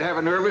 I could have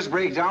a nervous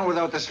breakdown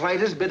without the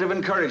slightest bit of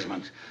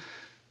encouragement.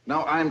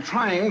 Now, I'm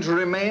trying to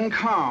remain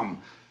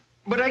calm,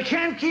 but I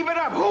can't keep it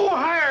up. Who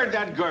hired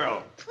that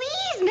girl?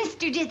 Please,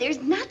 Mr.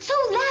 Dithers, not so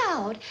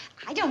loud.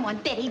 I don't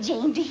want Betty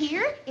Jane to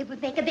hear. It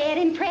would make a bad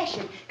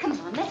impression. Come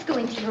on, let's go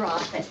into your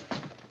office.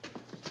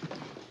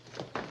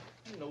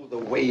 I know the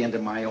way into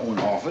my own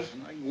office,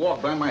 and I can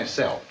walk by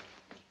myself.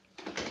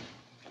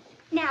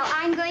 Now,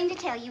 I'm going to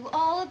tell you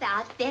all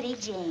about Betty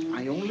Jane.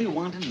 I only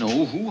want to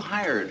know who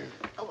hired her.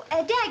 Oh,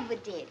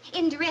 Dagwood did,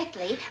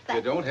 indirectly, but...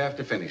 You don't have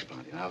to finish,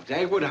 Blondie. Now, if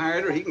Dagwood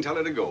hired her, he can tell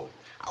her to go.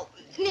 Oh,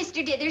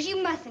 Mr. Dithers,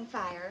 you mustn't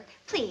fire her.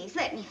 Please,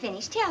 let me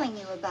finish telling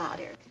you about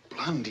her.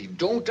 Blondie,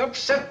 don't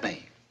upset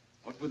me.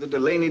 What with the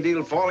Delaney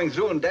deal falling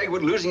through and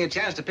Dagwood losing a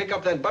chance to pick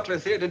up that Butler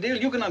theater deal,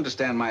 you can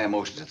understand my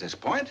emotions at this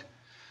point.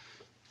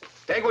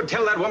 Dagwood,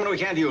 tell that woman we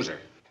can't use her.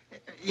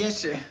 Yes,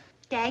 sir.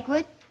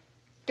 Dagwood,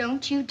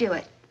 don't you do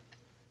it.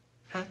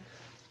 Huh?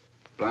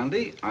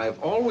 Blondie, I've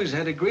always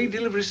had a great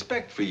deal of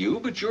respect for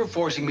you, but you're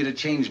forcing me to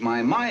change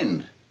my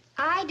mind.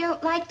 I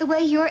don't like the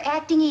way you're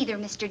acting either,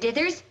 Mr.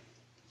 Dithers.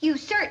 You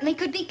certainly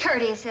could be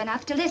courteous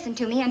enough to listen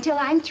to me until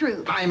I'm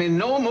through. I'm in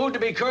no mood to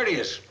be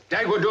courteous.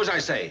 Dagwood, do as I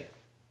say.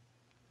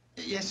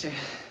 Yes, sir.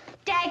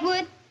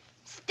 Dagwood,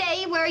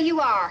 stay where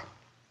you are.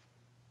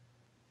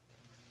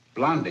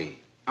 Blondie,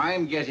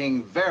 I'm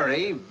getting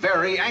very,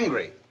 very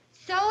angry.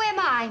 So am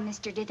I,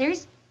 Mr.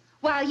 Dithers.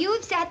 While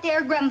you've sat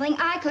there grumbling,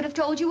 I could have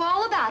told you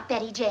all about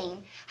Betty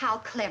Jane. How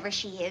clever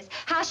she is,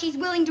 how she's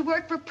willing to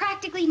work for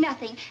practically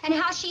nothing, and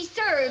how she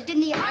served in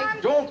the army. I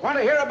don't want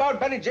to hear about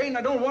Betty Jane.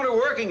 I don't want her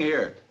working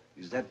here.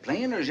 Is that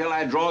plain, or shall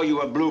I draw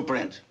you a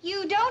blueprint?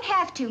 You don't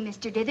have to,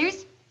 Mr.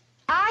 Dithers.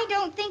 I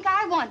don't think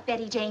I want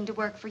Betty Jane to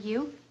work for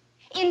you.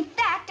 In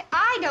fact,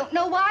 I don't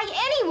know why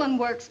anyone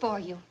works for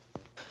you.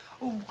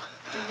 Oh.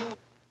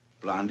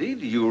 Blondie,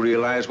 do you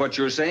realize what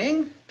you're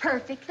saying?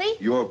 Perfectly.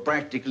 You're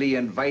practically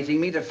inviting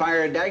me to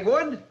fire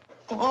Dagwood?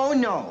 Oh,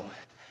 no.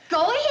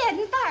 Go ahead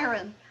and fire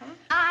him.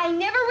 I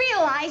never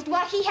realized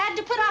what he had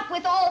to put up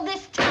with all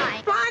this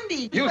time.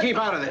 Blondie! You keep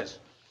out of this.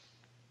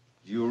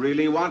 You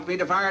really want me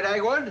to fire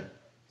Dagwood?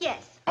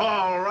 Yes.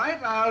 All right,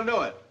 I'll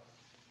do it.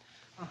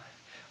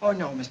 Oh,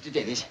 no, Mr.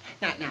 Dithers.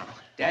 Not now.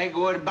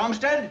 Dagwood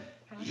Bumstead,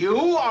 you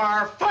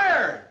are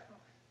fired!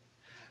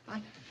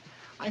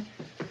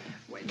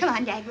 Wait. Come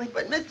on, Dagwood.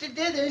 But, Mr.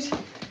 Dithers,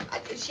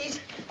 she's...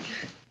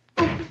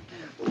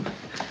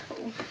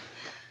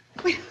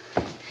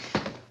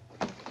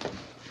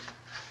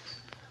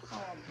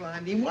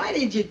 Blondie, why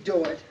did you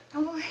do it?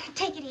 Oh,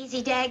 take it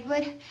easy,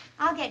 Dagwood.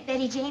 I'll get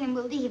Betty Jane and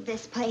we'll leave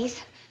this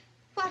place.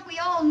 What we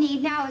all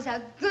need now is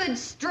a good,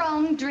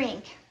 strong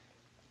drink.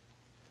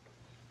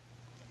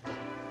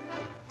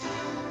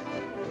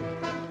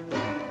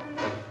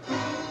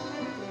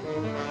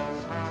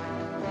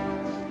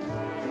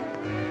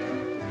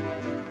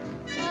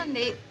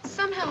 Blondie,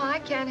 somehow I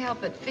can't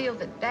help but feel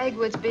that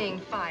Dagwood's being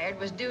fired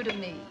was due to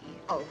me.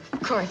 Oh,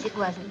 of course it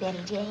wasn't,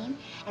 Betty Jane.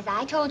 As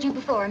I told you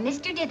before,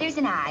 Mr. Dithers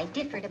and I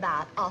differed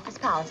about office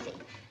policy,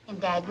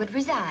 and Dagwood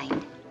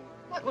resigned.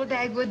 What will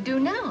Dagwood do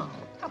now?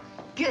 Oh,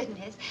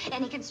 goodness.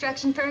 Any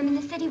construction firm in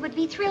the city would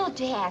be thrilled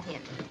to have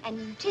him, and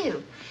you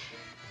too.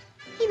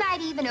 He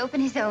might even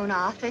open his own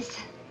office.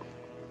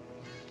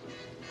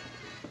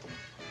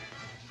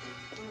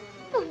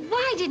 Well,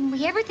 why didn't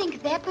we ever think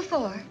of that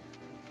before?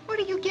 What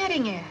are you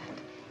getting at?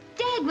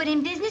 Dagwood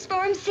in business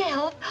for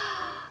himself.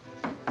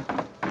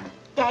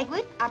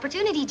 Dagwood,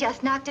 opportunity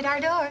just knocked at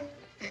our door.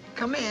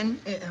 Come in.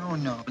 Oh,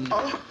 no.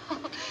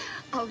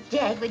 Oh,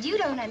 Dagwood, you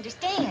don't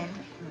understand.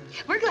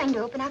 We're going to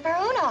open up our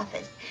own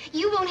office.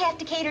 You won't have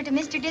to cater to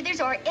Mr.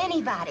 Dithers or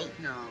anybody.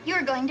 No.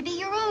 You're going to be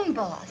your own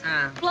boss.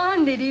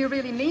 Blondie, do you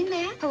really mean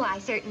that? Oh, I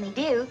certainly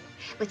do.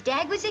 With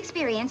Dagwood's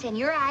experience and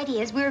your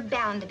ideas, we're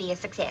bound to be a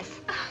success.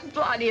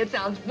 Blondie, it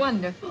sounds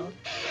wonderful.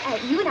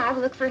 You and I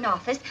will look for an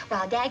office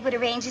while Dagwood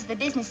arranges the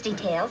business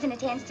details and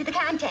attends to the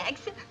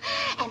contacts.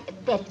 And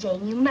Betty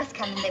Jane, you must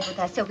come and live with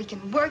us so we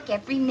can work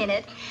every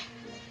minute.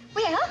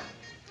 Well,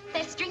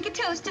 let's drink a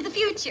toast to the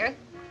future.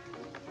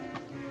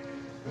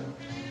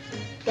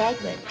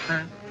 Dagwood.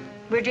 Huh?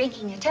 We're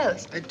drinking a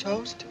toast. A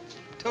toast?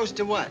 Toast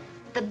to what?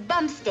 The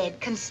Bumstead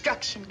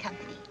Construction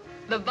Company.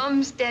 The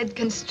Bumstead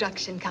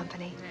Construction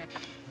Company.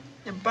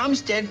 The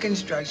Bumstead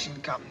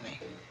Construction Company.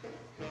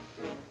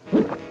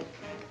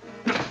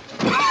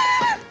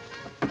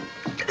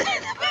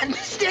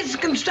 Bumstead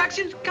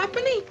Construction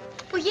Company?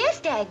 Well,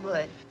 yes,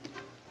 Dagwood.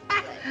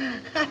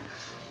 The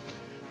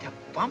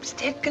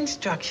Bumstead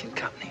Construction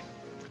Company.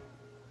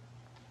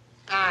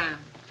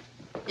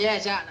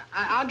 Yes,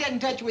 I'll get in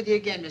touch with you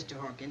again, Mr.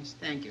 Hawkins.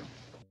 Thank you.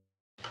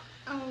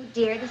 Oh,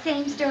 dear, the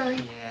same story.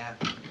 Yeah.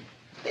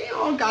 They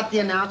all got the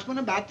announcement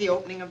about the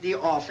opening of the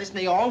office, and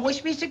they all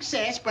wish me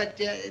success, but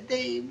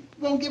they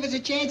won't give us a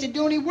chance to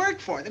do any work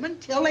for them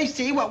until they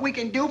see what we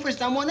can do for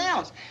someone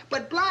else.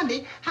 But,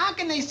 Blondie, how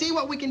can they see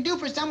what we can do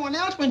for someone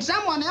else when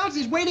someone else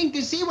is waiting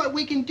to see what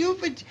we can do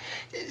for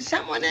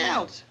someone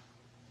else?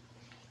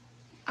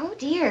 Oh,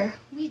 dear.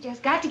 We've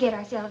just got to get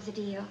ourselves a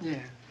deal. Yeah.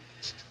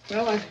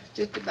 Well, I've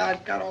just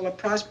about got all the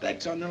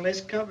prospects on the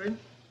list covered.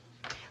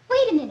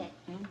 Wait a minute.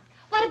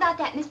 What about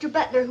that Mr.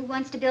 Butler who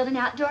wants to build an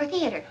outdoor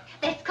theater?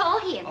 Let's call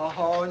him.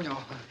 Oh, no.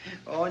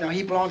 Oh, no,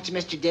 he belongs to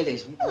Mr.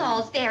 Dithers. Well,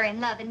 all's fair in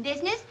love and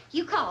business.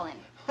 You call him.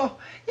 Oh,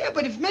 yeah,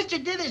 but if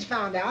Mr. Dithers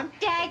found out...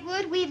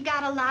 Dagwood, we've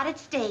got a lot at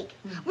stake.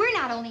 We're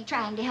not only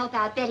trying to help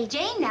out Betty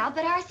Jane now,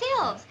 but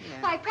ourselves. Yeah.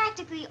 Why,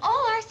 practically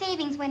all our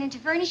savings went into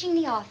furnishing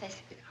the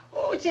office.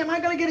 Oh, am I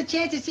going to get a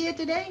chance to see it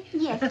today?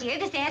 Yes, dear,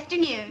 this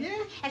afternoon.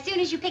 Yeah? As soon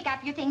as you pick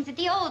up your things at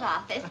the old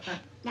office.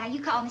 Now, you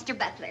call Mr.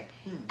 Butler.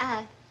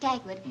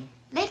 Dagwood,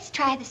 let's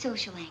try the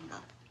social angle.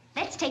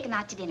 Let's take him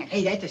out to dinner.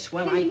 Hey, that's a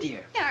swell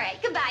idea. All right,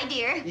 goodbye,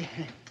 dear. Yeah.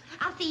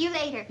 I'll see you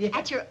later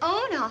at your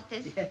own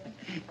office. Yeah.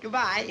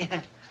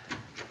 Goodbye.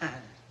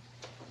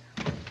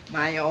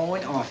 My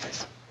own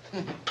office.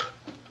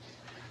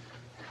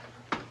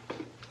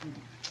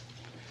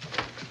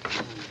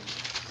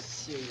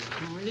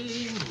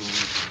 See.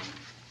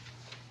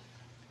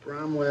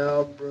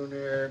 Bromwell,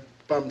 Bruner,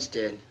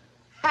 Bumstead.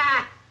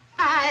 Ha!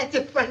 Ha! That's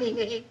a funny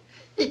name.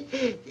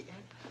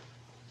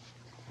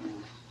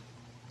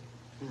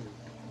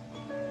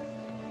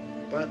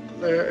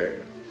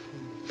 Butler.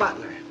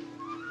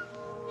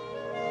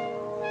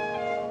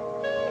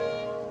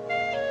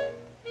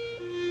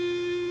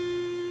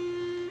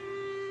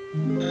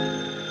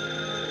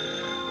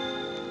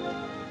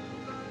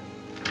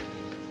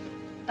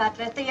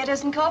 Butler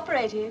Theaters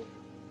Incorporated.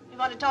 You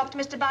want to talk to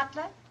Mr.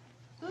 Butler?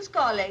 Who's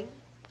calling?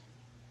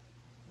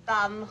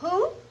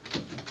 Who?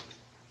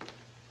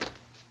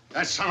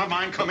 That son of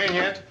mine come in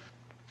yet?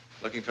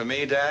 Looking for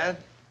me, Dad?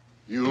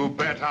 You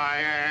bet I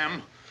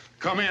am.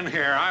 Come in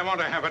here. I want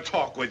to have a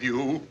talk with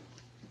you.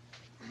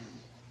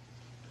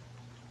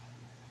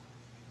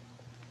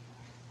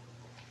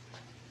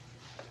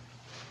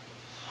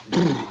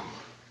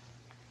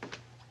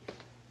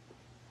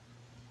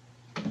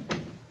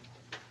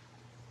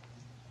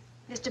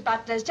 Mr.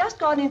 Butler's just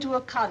gone into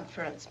a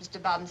conference, Mr.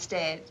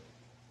 Bumstead.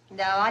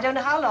 No, I don't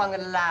know how long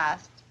it'll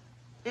last.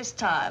 This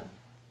time.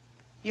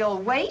 You'll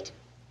wait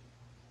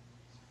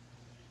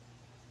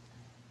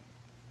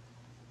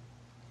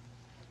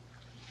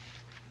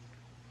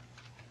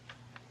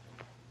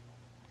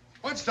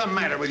What's the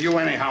matter with you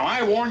anyhow?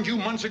 I warned you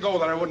months ago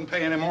that I wouldn't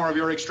pay any more of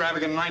your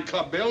extravagant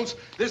nightclub bills.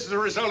 This is the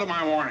result of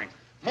my warning.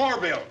 More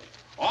bills.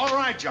 All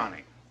right,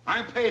 Johnny.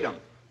 I paid them.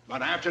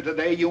 But after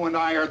today, you and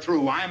I are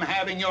through. I'm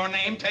having your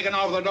name taken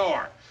off the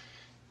door.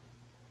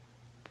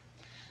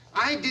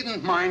 I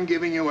didn't mind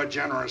giving you a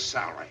generous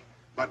salary,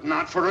 but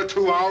not for a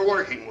 2-hour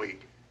working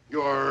week.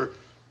 You're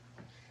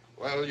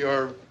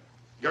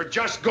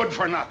just good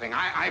for nothing.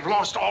 I've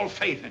lost all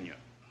faith in you.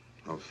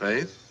 No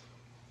faith?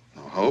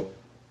 No hope?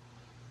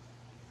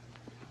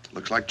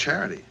 Looks like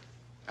charity.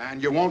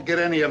 And you won't get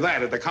any of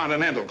that at the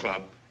Continental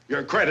Club.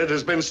 Your credit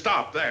has been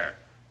stopped there.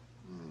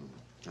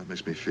 That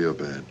makes me feel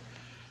bad.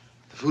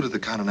 The food at the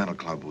Continental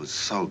Club was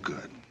so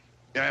good.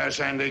 Yes,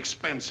 and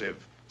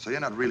expensive. So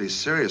you're not really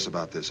serious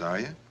about this, are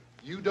you?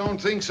 You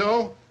don't think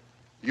so?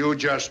 You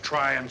just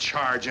try and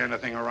charge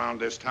anything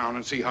around this town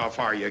and see how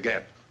far you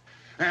get.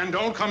 And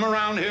don't come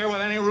around here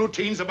with any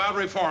routines about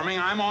reforming.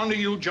 I'm on to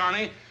you,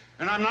 Johnny,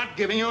 and I'm not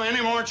giving you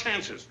any more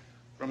chances.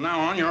 From now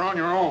on, you're on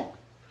your own.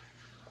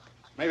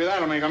 Maybe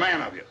that'll make a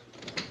man of you.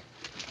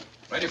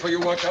 Ready for your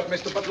workout,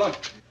 Mr. Butler?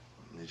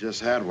 You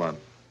just had one.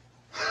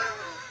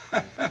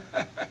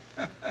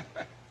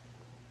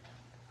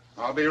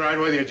 I'll be right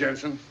with you,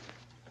 Jensen.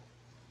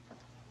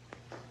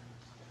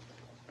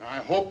 I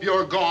hope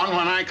you're gone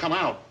when I come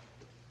out.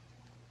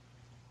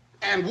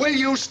 And will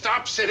you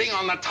stop sitting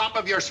on the top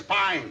of your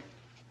spine?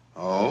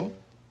 Oh?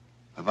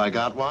 Have I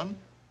got one?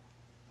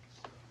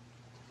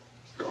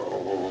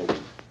 Oh.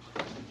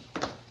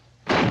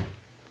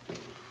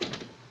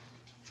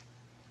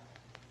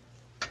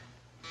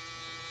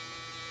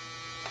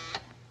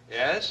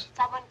 Yes?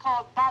 Someone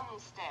called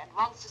Bumstead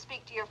wants to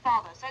speak to your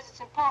father. Says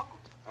it's important.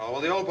 Oh, well,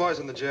 the old boy's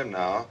in the gym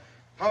now.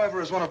 However,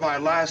 as one of my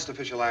last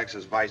official acts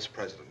as vice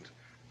president,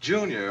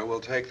 Junior will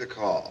take the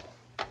call.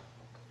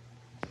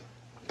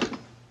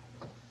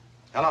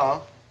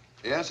 Hello?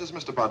 Yes, it's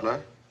Mr.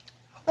 Butler.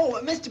 Oh,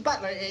 Mr.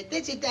 Butler,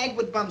 this is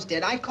Dagwood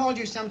Bumstead. I called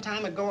you some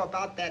time ago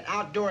about that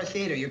outdoor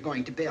theater you're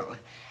going to build.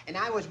 And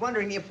I was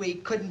wondering if we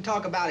couldn't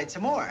talk about it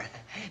some more.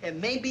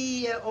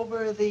 Maybe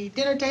over the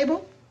dinner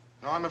table?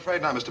 No, I'm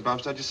afraid not, Mr.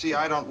 Bumstead. You see,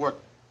 I don't work...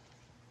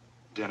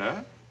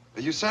 Dinner?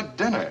 You said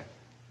dinner.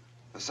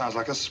 That sounds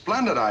like a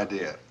splendid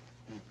idea.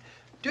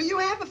 Do you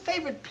have a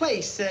favorite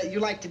place you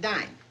like to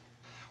dine?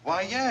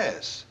 Why,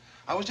 yes.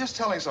 I was just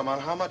telling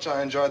someone how much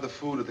I enjoyed the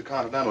food at the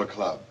Continental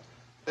Club.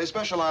 They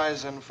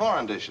specialize in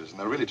foreign dishes, and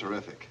they're really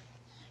terrific.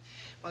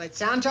 Well, it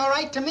sounds all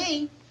right to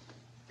me.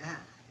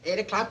 8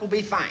 o'clock will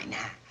be fine.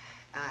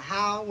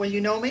 How will you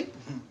know me?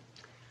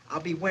 I'll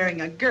be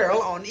wearing a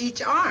girl on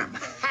each arm.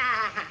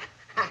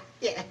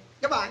 Yeah,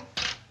 goodbye.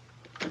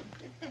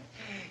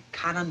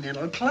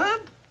 Continental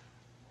Club?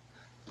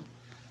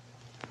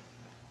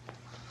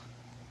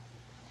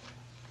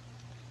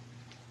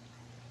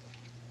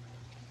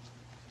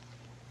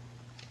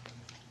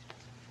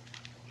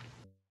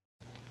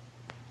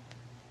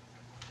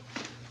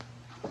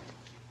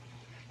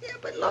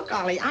 But look,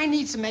 Ollie, I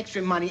need some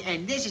extra money,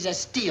 and this is a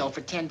steal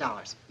for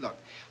 $10. Look,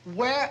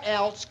 where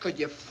else could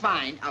you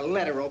find a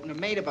letter opener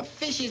made of a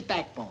fish's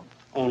backbone?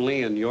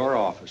 Only in your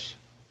office.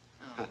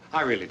 Oh.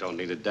 I really don't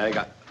need it, Dag.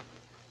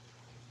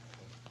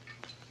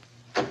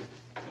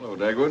 Hello,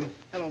 Dagwood.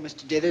 Hello,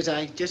 Mr. Dithers.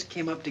 I just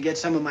came up to get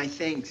some of my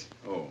things.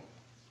 Oh,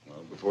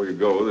 well, before you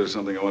go, there's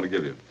something I want to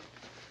give you.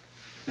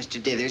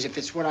 Mr. Dithers, if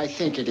it's what I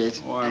think it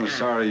is. Oh, I'm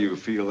sorry you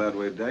feel that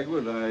way,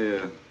 Dagwood.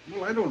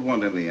 Well, I don't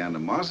want any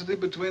animosity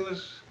between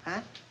us.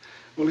 Huh?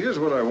 Well, here's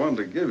what I wanted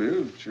to give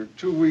you. It's your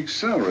 2 weeks'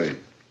 salary.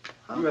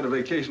 Huh? You had a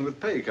vacation with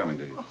pay coming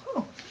to you.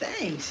 Oh,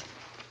 thanks.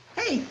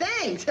 Hey,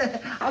 thanks.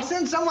 I'll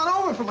send someone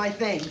over for my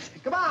things.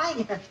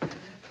 Goodbye.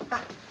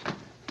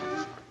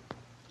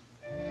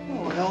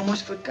 Oh, I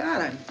almost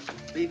forgot. I'm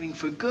leaving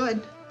for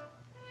good.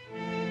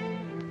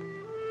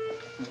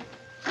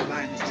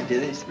 Goodbye, Mr.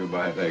 Dithers.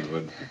 Goodbye,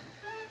 Dagwood.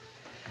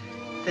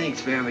 Thanks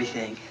for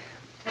everything.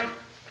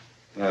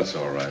 That's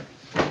all right.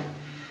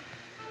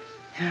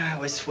 It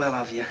was swell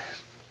of you.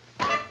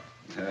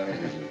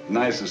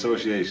 Nice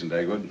association,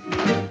 Dagwood.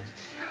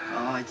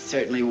 Oh, it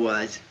certainly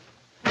was.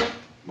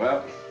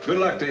 Well, good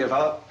luck to you,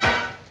 fella.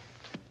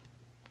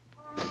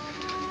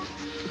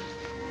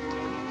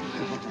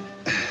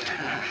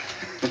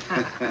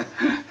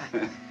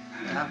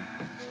 Well,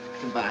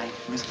 goodbye,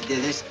 Mr.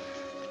 Dithers.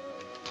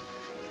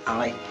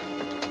 Ollie.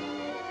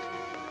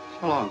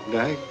 So long,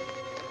 Dag.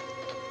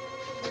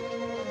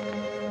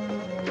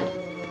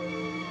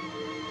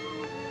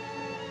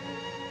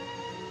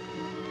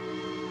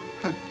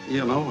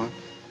 You know, I'm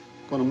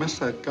gonna miss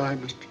that guy,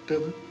 Mr.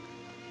 Dithers.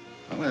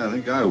 Well, I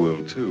think I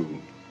will,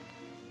 too.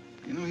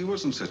 You know, he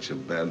wasn't such a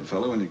bad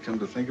fellow when you come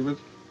to think of it. Of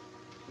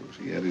course,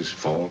 he had his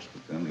faults,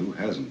 but then who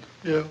hasn't?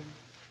 Yeah.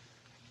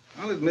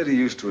 I'll admit he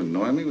used to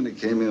annoy me when he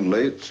came in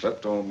late,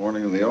 slept all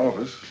morning in the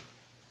office.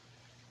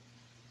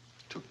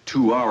 Took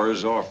 2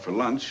 hours off for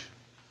lunch.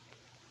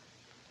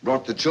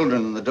 Brought the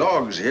children and the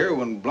dogs here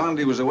when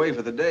Blondie was away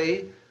for the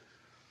day.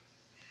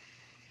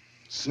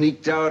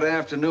 Sneaked out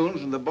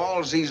afternoons when the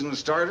ball season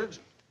started.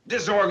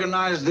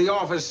 Disorganized the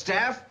office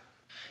staff.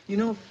 You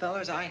know,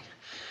 fellas,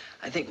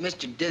 I think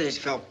Mr. Dithers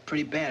felt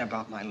pretty bad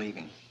about my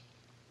leaving.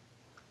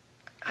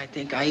 I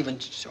think I even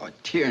saw a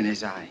tear in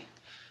his eye.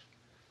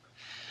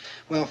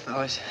 Well,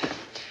 fellas.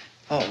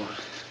 Oh,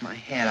 my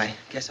hat. I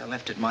guess I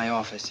left it in my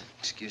office.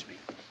 Excuse me.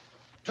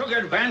 Took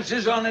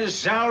advances on his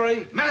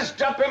salary,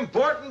 messed up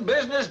important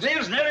business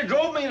deals, nearly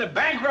drove me into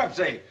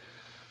bankruptcy.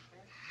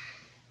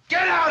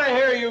 Get out of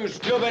here, you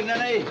stupid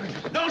ninny.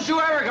 Don't you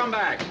ever come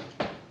back.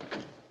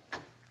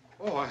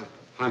 Oh,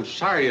 I'm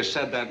sorry you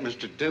said that,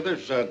 Mr.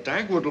 Dithers.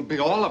 Dagwood will be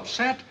all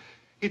upset.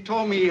 He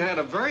told me he had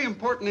a very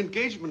important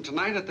engagement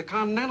tonight at the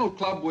Continental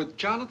Club with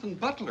Jonathan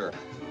Butler.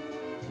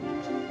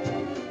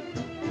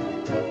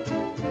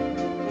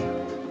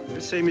 You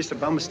say Mr.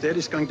 Bumstead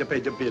is going to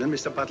pay the bill,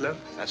 Mr. Butler?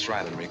 That's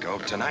right, Enrico.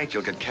 Tonight,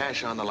 you'll get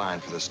cash on the line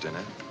for this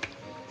dinner.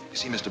 You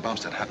see, Mr.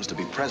 Bumstead happens to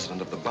be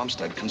president of the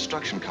Bumstead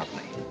Construction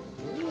Company.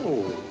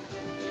 Oh.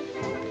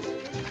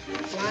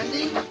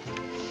 Blondie?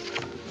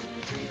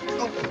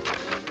 Oh,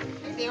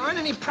 there aren't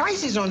any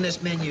prices on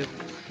this menu.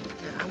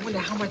 I wonder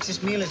how much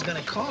this meal is going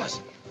to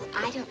cost.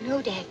 I don't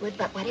know, Dagwood,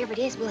 but whatever it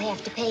is, we'll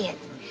have to pay it.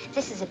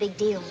 This is a big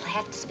deal. We'll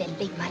have to spend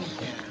big money.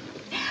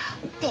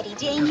 Betty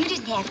Jane, you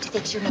didn't have to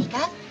fix your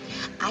makeup.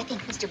 I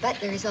think Mr.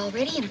 Butler is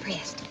already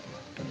impressed.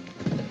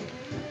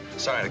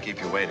 Sorry to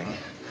keep you waiting.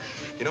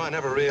 You know, I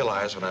never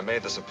realized when I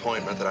made this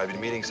appointment that I'd be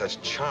meeting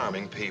such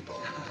charming people.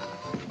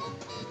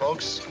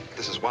 Folks,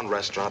 this is one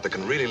restaurant that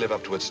can really live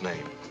up to its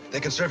name. They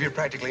can serve you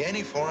practically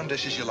any foreign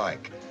dishes you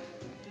like.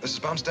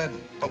 Mrs. Bumstead,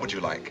 what would you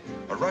like?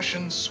 A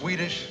Russian,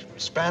 Swedish,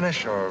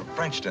 Spanish, or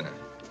French dinner?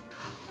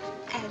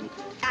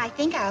 I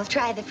think I'll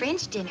try the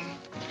French dinner.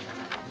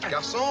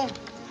 Garçon?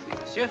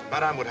 Monsieur?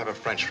 Madame would have a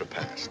French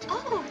repast.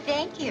 Oh,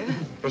 thank you.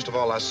 First of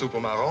all, la soupe au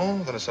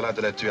marron, then a salade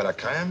de laitue à la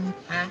crème,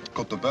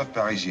 côte de bœuf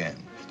parisienne,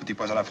 petit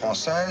pois à la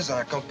française,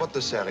 un compote de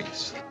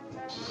cerises.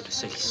 De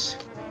cerises.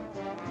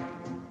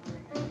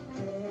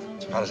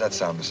 How does that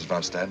sound, Mrs.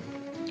 Bumstead?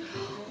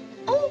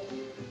 Oh,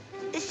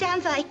 this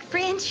sounds like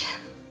French.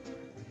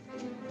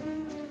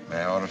 May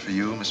I order for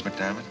you, Miss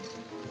McDermott?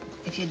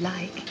 If you'd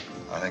like.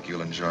 I think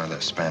you'll enjoy the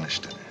Spanish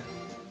dinner.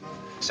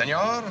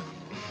 Senor?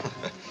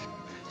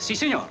 Si,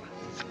 senor.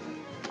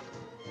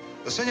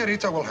 The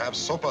señorita will have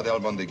sopa de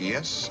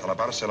albondiguillas a la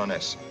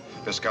barcelonesa,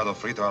 pescado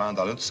frito a la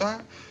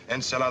andaluza,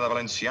 ensalada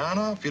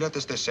valenciana,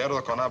 filetes de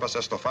cerdo con habas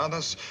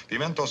estofadas,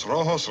 pimientos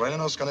rojos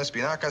rellenos con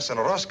espinacas and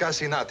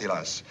roscas y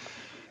nátilas.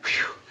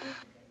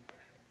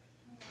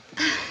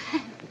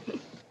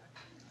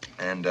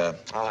 And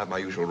I'll have my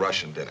usual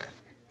Russian dinner.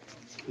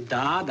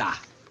 Da.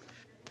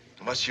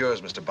 What's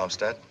yours, Mr.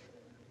 Bumstead?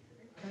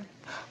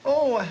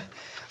 Oh,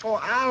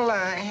 I'll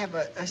have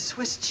a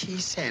Swiss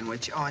cheese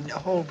sandwich on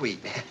whole wheat.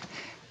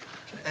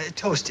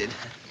 Toasted.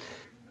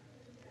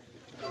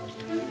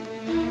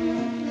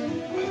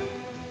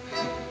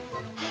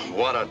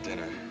 What a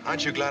dinner.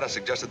 Aren't you glad I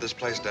suggested this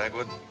place,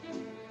 Dagwood?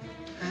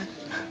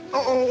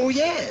 Oh,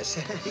 yes.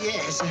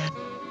 Yes.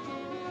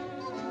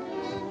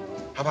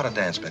 How about a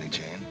dance, Betty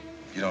Jane?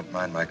 You don't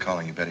mind my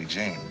calling you Betty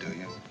Jane, do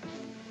you?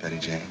 Betty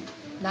Jane?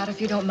 Not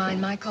if you don't mind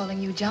my calling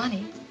you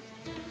Johnny.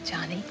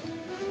 Johnny.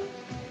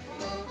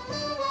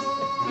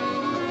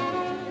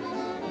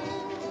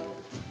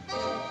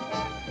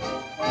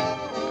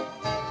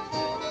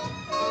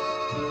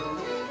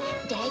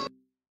 Dad,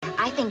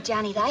 I think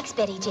Johnny likes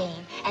Betty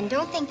Jane, and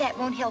don't think that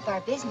won't help our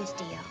business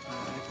deal.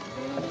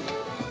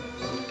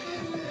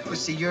 Well,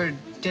 see, your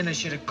dinner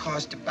should have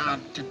cost about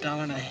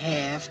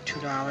 $1.50,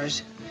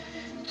 $2,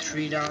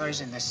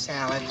 $3 in the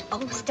salad.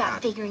 Oh,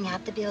 stop figuring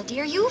out the bill,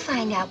 dear. You'll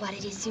find out what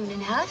it is soon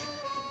enough.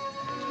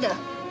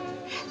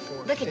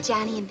 Look at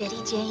Johnny and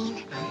Betty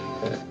Jane.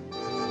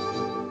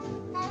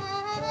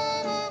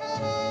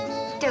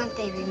 Don't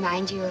they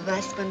remind you of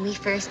us when we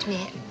first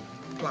met?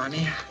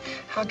 Blondie,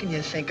 how can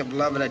you think of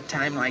love at a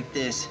time like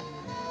this?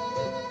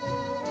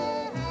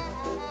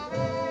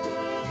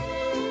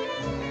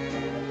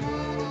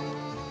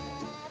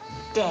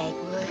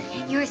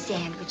 Dagwood, your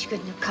sandwich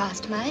couldn't have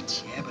cost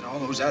much. Yeah, but all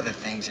those other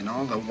things and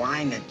all the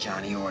wine that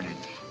Johnny ordered.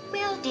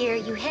 Well, dear,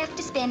 you have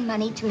to spend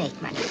money to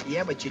make money.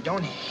 Yeah, but you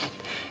don't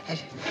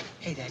have...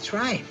 Hey, that's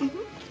right.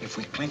 If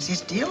we clinch this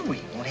deal,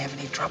 we won't have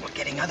any trouble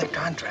getting other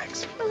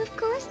contracts. Well, of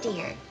course,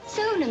 dear.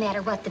 So no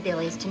matter what the bill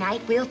is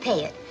tonight, we'll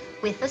pay it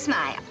with a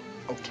smile.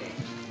 Okay.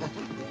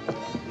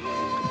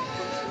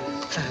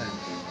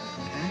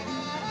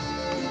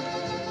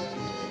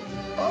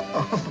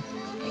 Oh,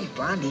 hey,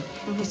 Blondie,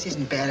 this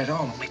isn't bad at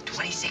all. Only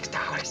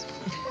 $26.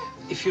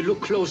 If you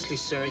look closely,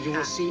 sir, you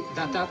will see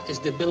that that is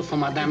the bill for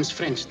Madame's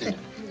French dinner.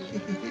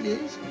 It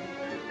is?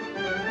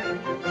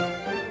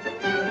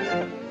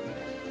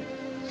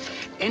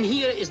 And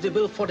here is the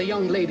bill for the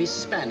young lady's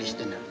Spanish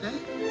dinner. Huh?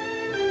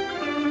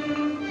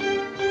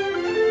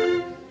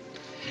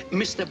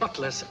 Mr.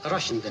 Butler's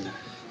Russian dinner.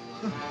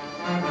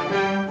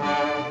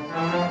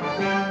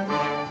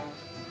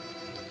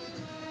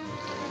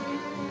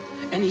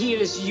 And here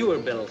is your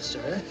bill,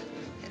 sir.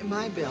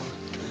 My bill.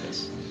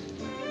 Yes.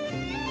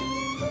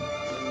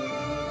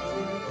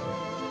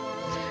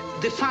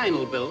 The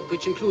final bill,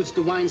 which includes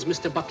the wines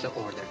Mr. Butler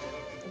ordered.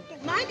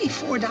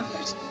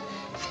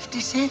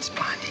 $94.50,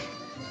 Blondie.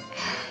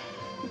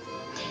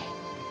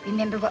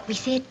 Remember what we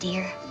said,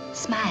 dear.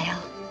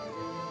 Smile.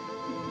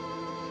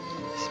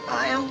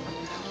 Smile?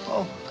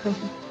 Oh.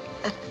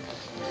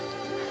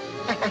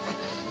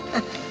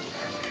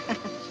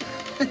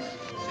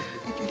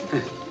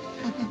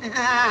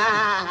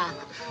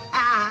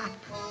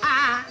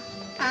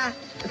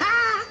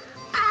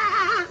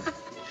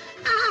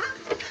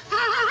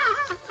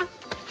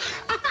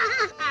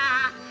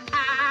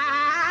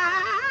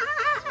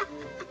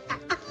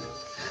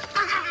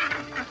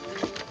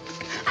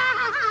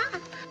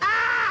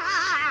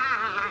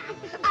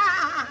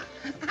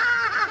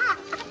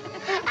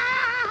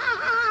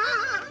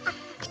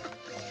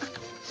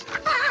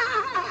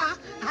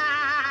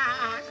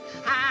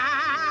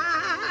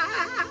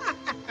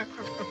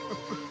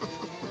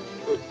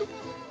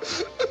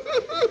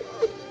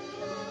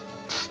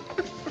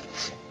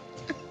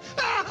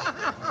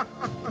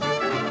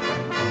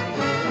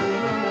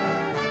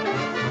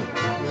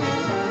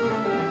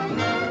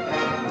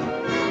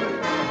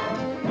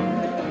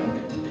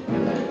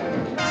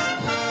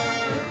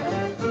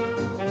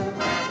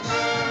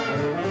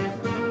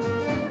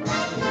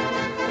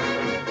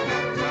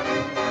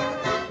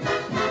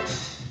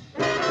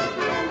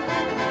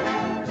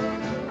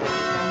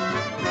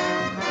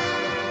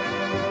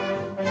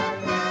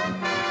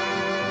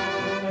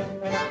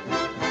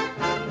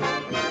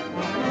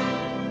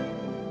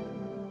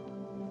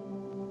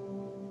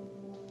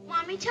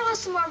 Tell us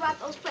some more about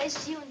those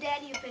places you and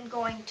Daddy have been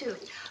going to.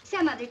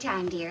 Some other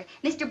time, dear.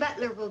 Mr.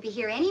 Butler will be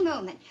here any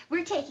moment.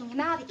 We're taking him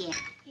out again.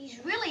 He's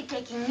really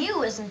taking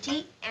you, isn't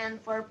he? And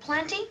for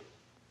plenty?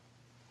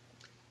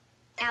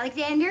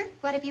 Alexander,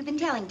 what have you been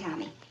telling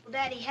Tommy? Well,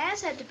 Daddy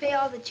has had to pay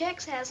all the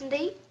checks, hasn't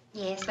he?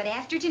 Yes, but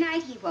after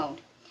tonight, he won't.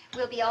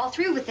 We'll be all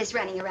through with this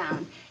running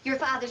around. Your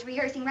father's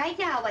rehearsing right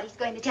now what he's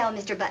going to tell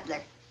Mr.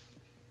 Butler.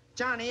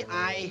 Johnny,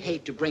 I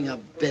hate to bring up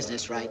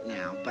business right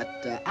now,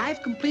 but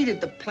I've completed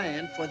the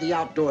plan for the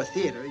outdoor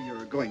theater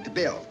you're going to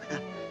build.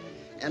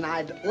 And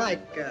I'd like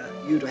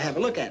you to have a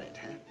look at it.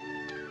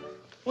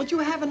 Won't you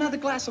have another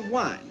glass of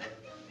wine?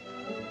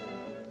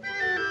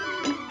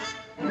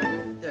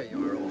 There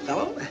you are, old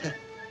fellow.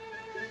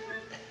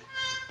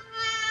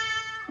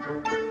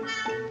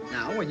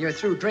 Now, when you're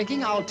through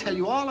drinking, I'll tell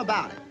you all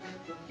about it.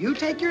 You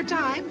take your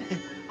time.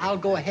 I'll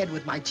go ahead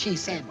with my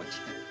cheese sandwich.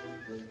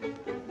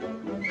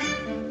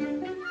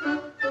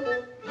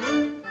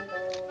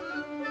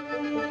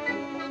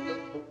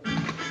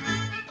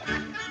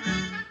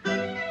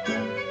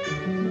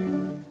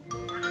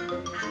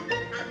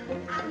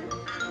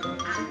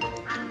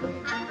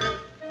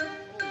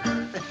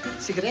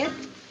 Cigarette?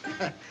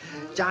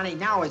 Johnny,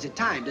 now is the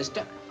time to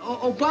start.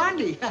 Oh,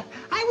 Blondie,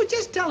 I was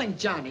just telling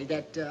Johnny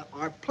that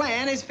our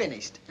plan is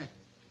finished.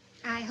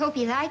 I hope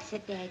he likes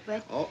it,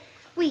 Dagwood. Oh.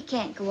 We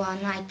can't go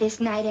on like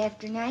this night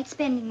after night,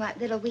 spending what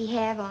little we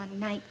have on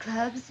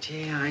nightclubs.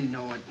 Gee, I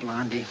know it,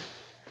 Blondie.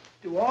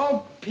 Do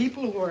all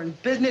people who are in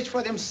business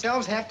for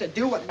themselves have to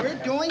do what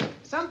we're doing?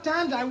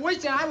 Sometimes I wish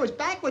that I was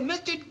back with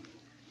Mr.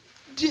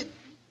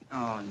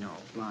 Oh, no,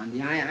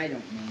 Blondie, I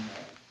don't mean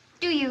that.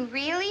 Do you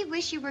really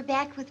wish you were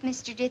back with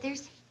Mr.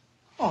 Dithers?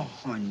 Oh,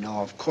 no,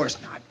 of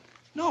course not.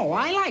 No,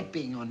 I like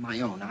being on my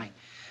own.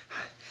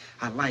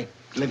 I like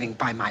living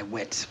by my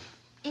wits.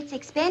 It's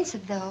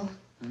expensive, though.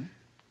 Hmm?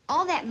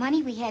 All that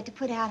money we had to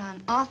put out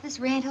on office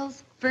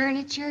rentals,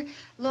 furniture,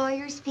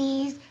 lawyers'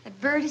 fees,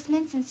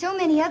 advertisements, and so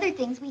many other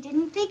things we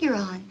didn't figure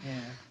on.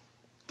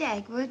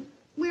 Yeah. Dagwood,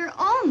 we're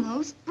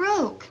almost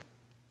broke.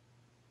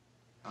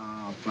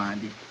 Oh,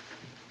 Blondie.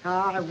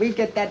 We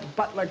get that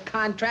Butler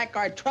contract,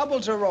 our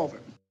troubles are over.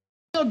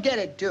 We'll get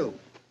it, too.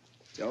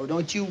 So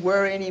don't you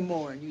worry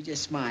anymore, and you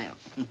just smile.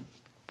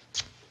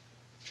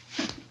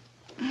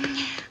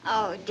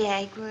 Oh,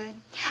 Dagwood,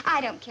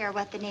 I don't care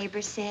what the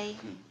neighbors say.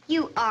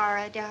 You are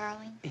a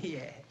darling.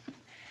 Yeah.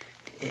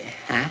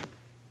 Huh?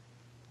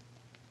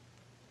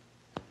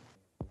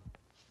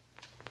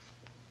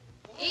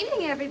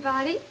 Evening,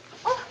 everybody.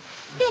 Oh,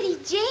 Betty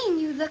Jane,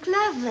 you look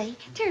lovely.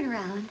 Turn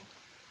around.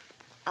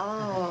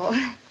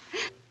 Oh.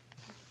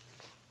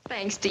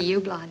 Thanks to you,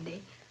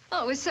 Blondie.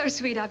 Oh, it was so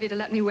sweet of you to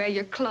let me wear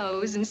your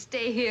clothes and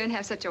stay here and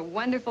have such a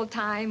wonderful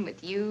time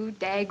with you,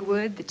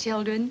 Dagwood, the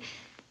children,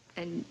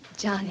 and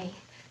Johnny.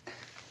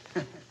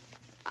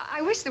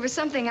 I wish there was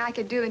something I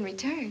could do in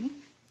return.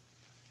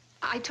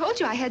 I told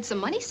you I had some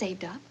money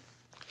saved up.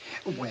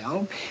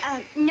 Well...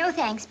 no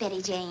thanks,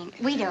 Betty Jane.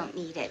 We don't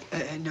need it.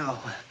 No.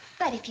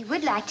 But if you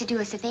would like to do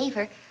us a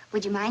favor,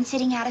 would you mind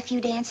sitting out a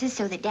few dances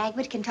so that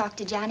Dagwood can talk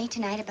to Johnny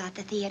tonight about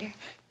the theater?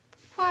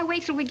 Why,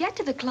 wait till we get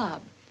to the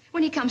club.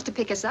 When he comes to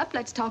pick us up,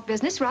 let's talk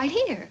business right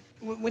here.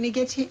 When he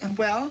gets here,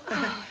 well...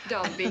 Oh,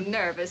 don't be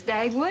nervous,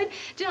 Dagwood.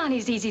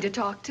 Johnny's easy to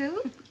talk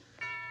to.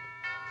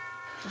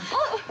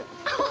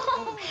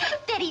 Oh,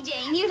 Betty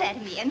Jane, you let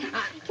him in.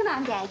 Come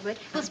on, Dagwood.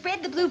 We'll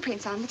spread the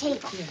blueprints on the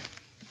table. Yeah.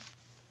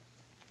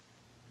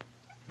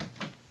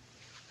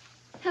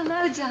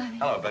 Hello, Johnny.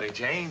 Hello, Betty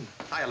Jane.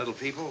 Hiya, little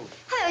people.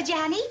 Hello,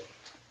 Johnny.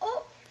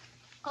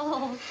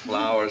 Oh.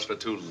 Flowers for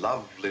two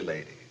lovely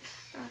ladies.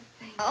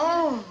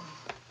 Oh.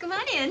 Come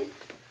on in.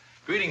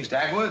 Greetings,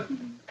 Dagwood.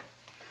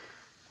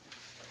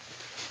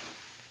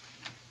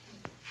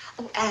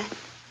 Oh,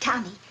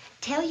 Tommy,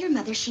 tell your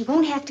mother she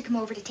won't have to come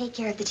over to take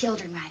care of the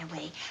children right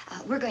away.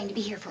 We're going to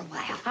be here for a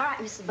while. All right,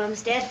 Mrs.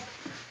 Bumstead.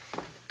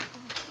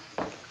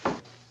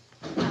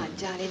 Oh,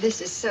 Johnny,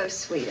 this is so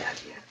sweet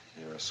of you.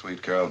 You're a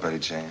sweet girl, Betty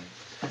Jane.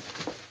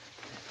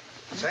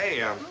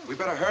 Say, we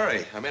better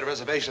hurry. I made a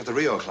reservation at the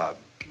Rio Club.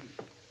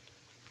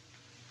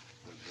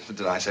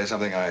 Did I say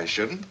something I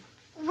shouldn't?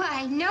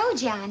 Why, no,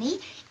 Johnny.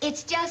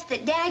 It's just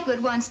that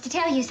Dagwood wants to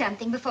tell you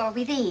something before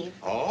we leave.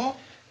 Oh?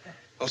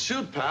 Well,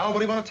 shoot, pal. What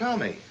do you want to tell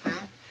me?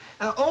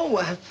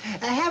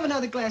 Have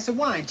another glass of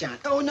wine, John.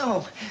 Oh,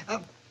 no.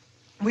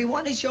 We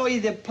want to show you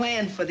the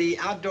plan for the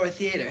outdoor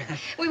theater.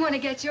 We want to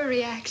get your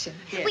reaction.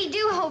 Yeah. We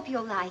do hope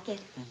you'll like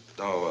it.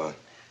 Oh,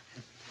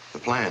 the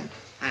plan.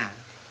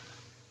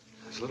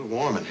 It's a little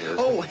warm in here.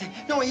 Oh,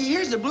 no,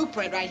 here's the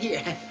blueprint right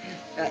here.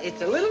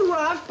 It's a little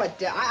rough,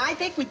 but I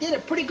think we did a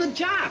pretty good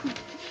job.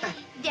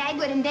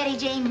 Dagwood and Betty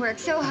Jane worked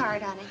so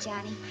hard on it,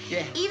 Johnny.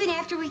 Yeah. Even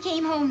after we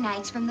came home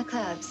nights from the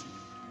clubs.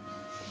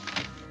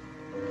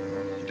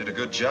 You did a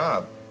good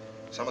job.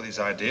 Some of these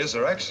ideas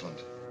are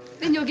excellent.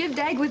 Then you'll give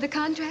Dagwood the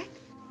contract?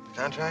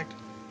 Contract?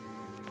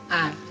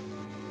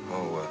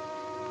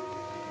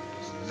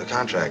 The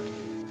contract.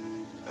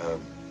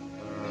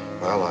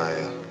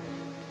 Well,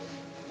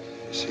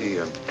 you see,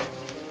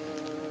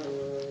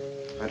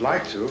 I'd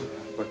like to,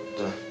 but,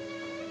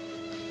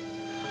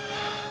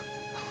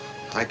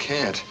 I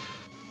can't.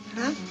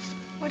 Huh?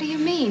 What do you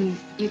mean,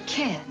 you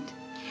can't?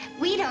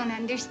 We don't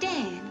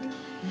understand.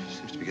 It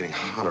seems to be getting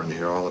hotter in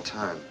here all the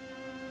time.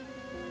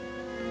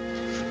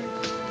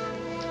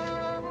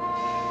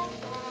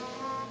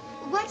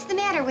 What's the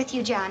matter with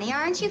you, Johnny?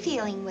 Aren't you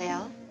feeling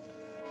well?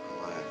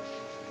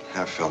 I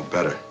have felt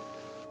better.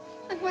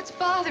 And what's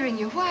bothering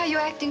you? Why are you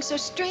acting so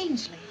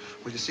strangely?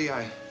 Well, you see,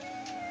 I'm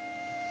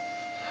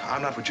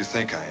not what you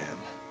think I am.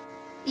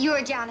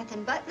 You're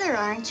Jonathan Butler,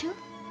 aren't you?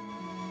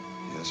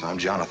 Yes, I'm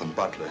Jonathan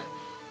Butler,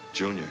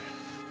 Jr.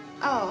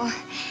 Oh.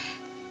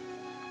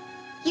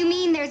 You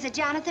mean there's a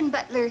Jonathan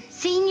Butler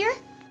Sr.?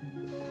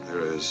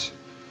 There is.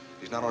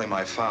 He's not only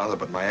my father,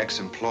 but my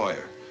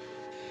ex-employer.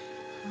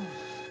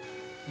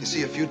 You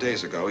see, a few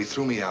days ago, he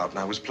threw me out, and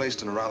I was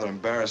placed in a rather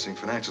embarrassing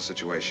financial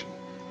situation.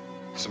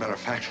 As a matter of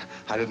fact,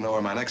 I didn't know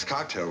where my next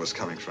cocktail was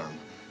coming from.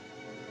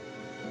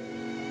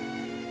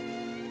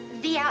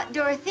 The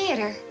outdoor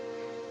theater.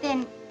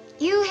 Then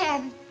you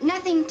have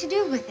nothing to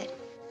do with it.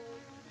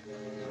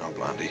 No,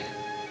 Blondie.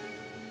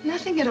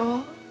 Nothing at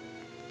all?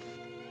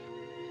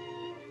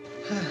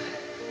 I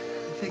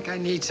think I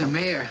need some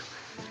air.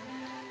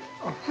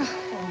 Oh,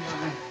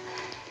 my.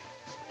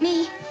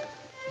 Me,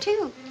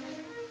 too.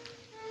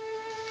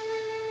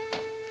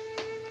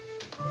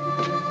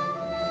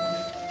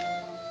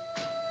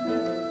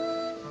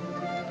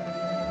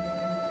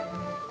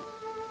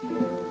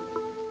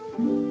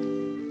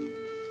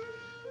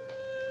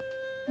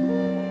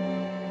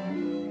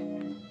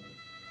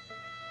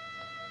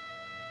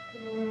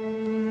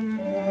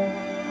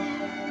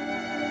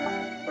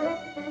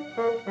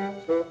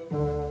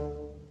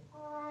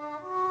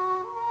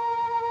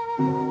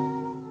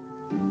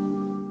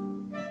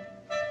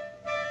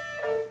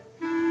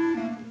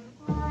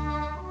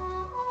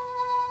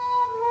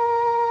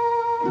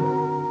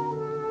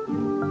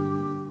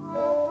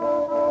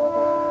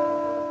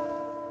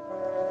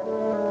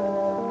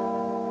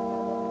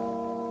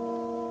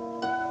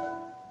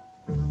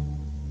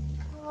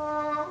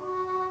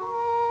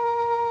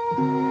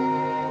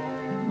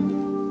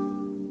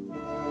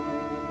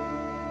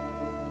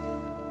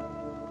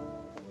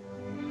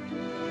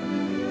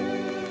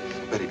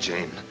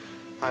 Jane,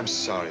 I'm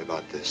sorry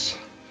about this.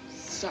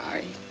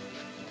 Sorry.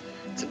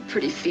 It's a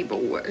pretty feeble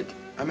word.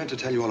 I meant to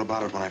tell you all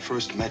about it when I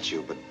first met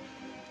you, but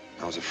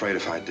I was afraid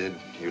if I did,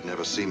 you'd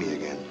never see me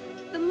again.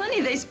 The money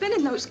they spent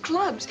in those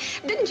clubs,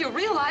 didn't you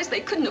realize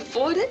they couldn't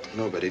afford it?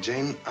 No, Betty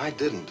Jane, I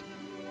didn't.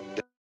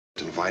 Dad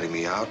was inviting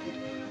me out,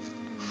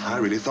 and I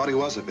really thought he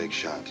was a big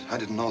shot. I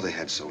didn't know they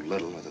had so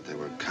little, or that they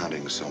were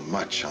counting so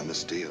much on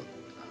this deal.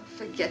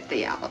 Forget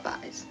the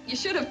alibis. You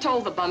should have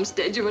told the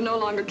Bumstead you were no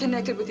longer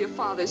connected with your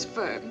father's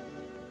firm.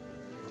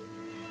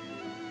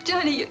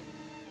 Johnny,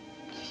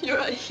 you're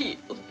a heel.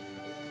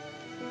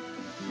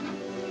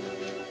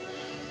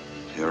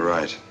 You're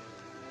right.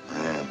 I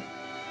am.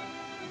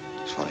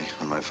 It's funny,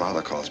 when my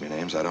father calls me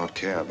names, I don't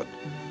care, but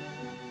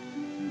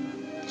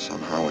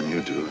somehow when you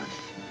do,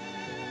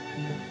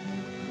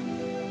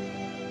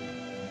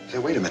 Say,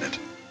 wait a minute.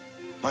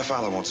 My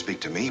father won't speak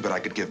to me, but I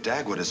could give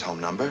Dagwood his home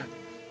number.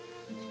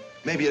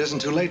 Maybe it isn't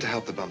too late to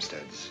help the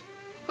Bumsteads.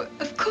 Well,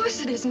 of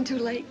course it isn't too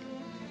late.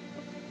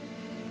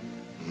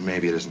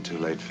 Maybe it isn't too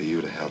late for you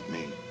to help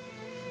me.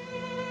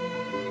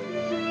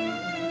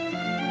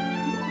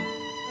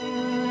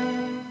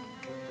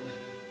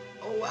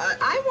 Oh,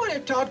 I want to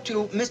talk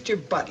to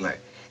Mr. Butler,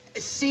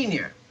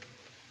 Senior.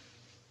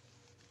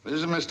 This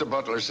is Mr.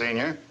 Butler,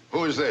 Senior.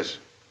 Who is this?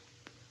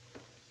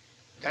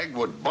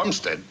 Dagwood,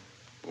 Bumstead.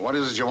 What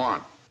is it you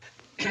want?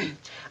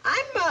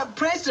 I'm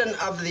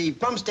president of the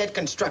Bumstead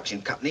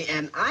Construction Company,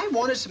 and I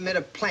want to submit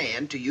a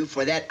plan to you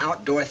for that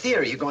outdoor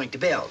theater you're going to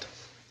build.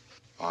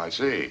 I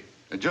see.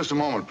 Just a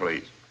moment,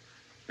 please.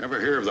 Ever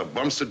hear of the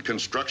Bumstead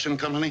Construction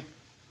Company?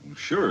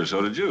 Sure,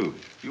 so did you.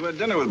 You had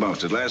dinner with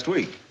Bumstead last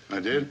week. I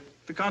did?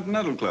 The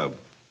Continental Club.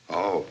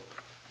 Oh,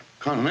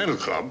 Continental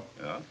Club?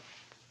 Yeah.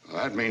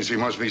 Well, that means he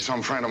must be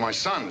some friend of my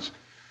son's.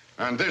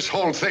 And this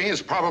whole thing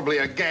is probably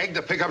a gag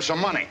to pick up some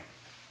money.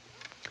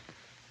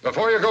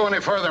 Before you go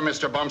any further,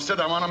 Mr. Bumstead,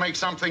 I want to make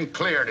something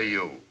clear to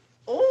you.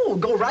 Oh,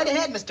 go right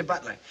ahead, Mr.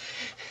 Butler.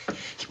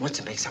 He wants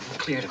to make something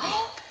clear to me.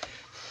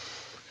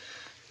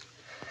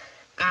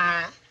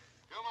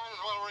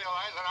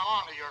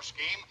 Your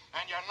scheme,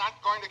 and you're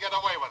not going to get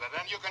away with it.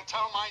 And you can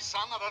tell my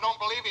son that I don't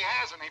believe he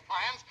has any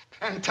plans,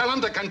 and tell him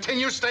to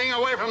continue staying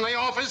away from the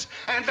office,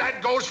 and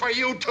that goes for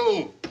you,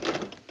 too.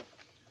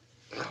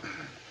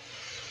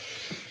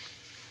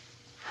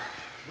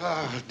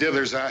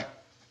 Dithers,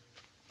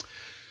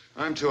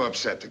 I'm too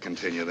upset to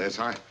continue this.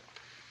 I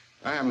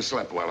haven't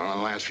slept well in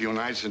the last few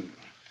nights, and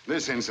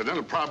this incident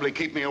will probably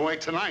keep me awake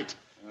tonight.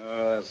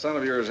 That son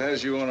of yours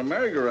has you on a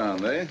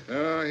merry-go-round, eh?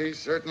 Oh, he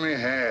certainly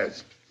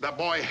has. The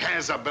boy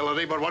has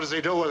ability, but what does he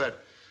do with it?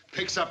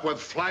 Picks up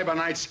with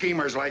fly-by-night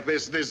schemers like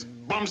this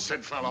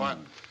Bumstead fellow.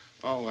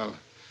 Oh, well,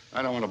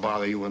 I don't want to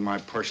bother you with my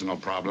personal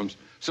problems.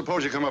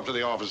 Suppose you come up to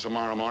the office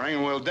tomorrow morning,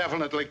 and we'll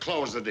definitely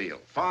close the deal.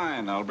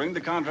 Fine. I'll bring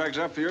the contracts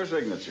up for your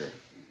signature.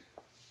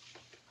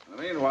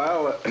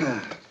 Meanwhile,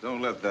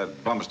 don't let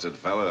that Bumstead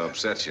fella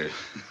upset you.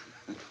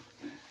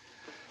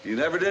 He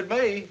never did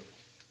me.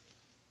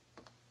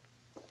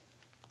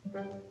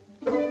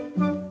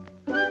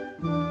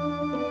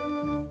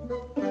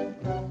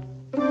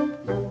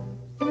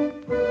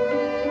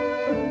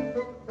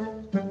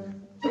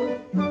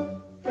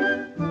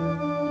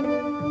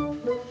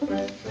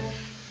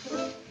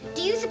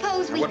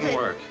 Wouldn't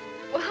work.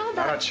 Well, how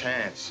about... Not a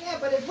chance. Yeah,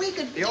 but if we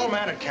could... The old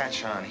man would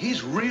catch on.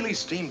 He's really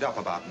steamed up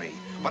about me.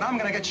 But I'm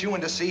gonna get you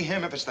in to see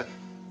him if it's the...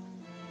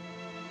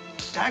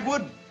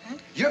 Dagwood? Huh?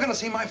 You're gonna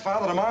see my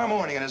father tomorrow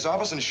morning in his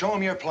office and show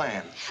him your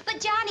plan. But,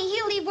 Johnny,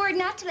 he'll leave word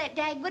not to let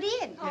Dagwood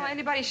in. Oh,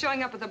 anybody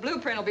showing up with a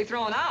blueprint will be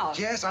thrown out.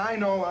 Yes, I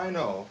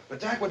know. But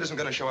Dagwood isn't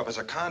gonna show up as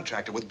a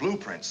contractor with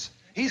blueprints.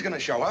 He's gonna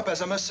show up as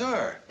a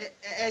masseur.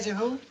 As a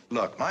who?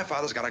 Look, my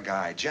father's got a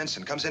guy,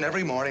 Jensen, comes in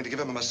every morning to give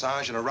him a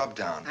massage and a rub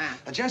down.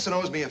 And Jensen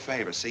owes me a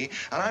favor, see?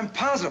 And I'm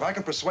positive I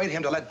can persuade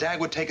him to let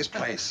Dagwood take his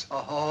place.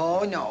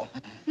 Oh, no.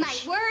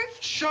 Might work.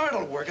 Sure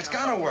it'll work. It's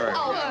gotta work.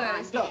 Oh,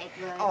 Dagwood.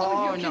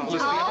 Oh, no.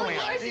 Listen, the only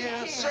yes, idea,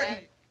 yes.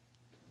 certainly.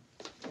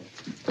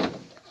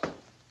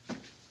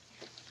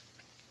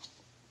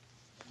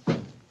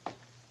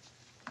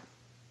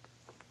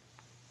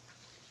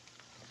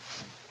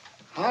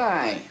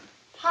 Hi.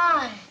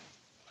 Hi.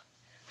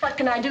 What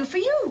can I do for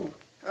you?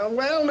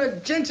 Well,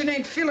 Jensen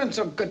ain't feeling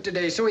so good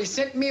today, so he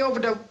sent me over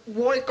to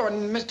work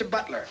on Mr.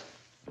 Butler.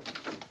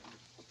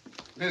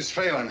 Miss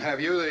Phelan,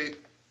 have you the...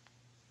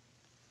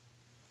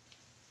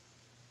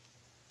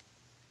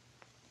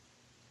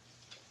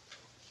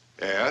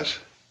 Yes?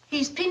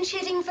 He's pinch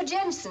hitting for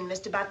Jensen,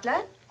 Mr.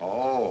 Butler.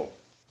 Oh.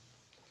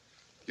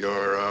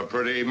 You're a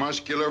pretty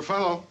muscular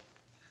fellow.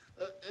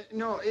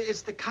 No,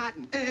 it's the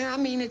cotton. I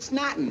mean, it's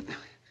knotting.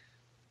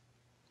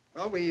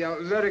 Well, we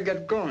let her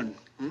get going.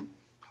 Hmm?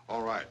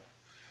 All right.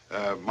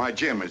 My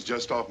gym is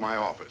just off my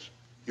office.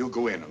 You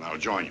go in and I'll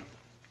join you.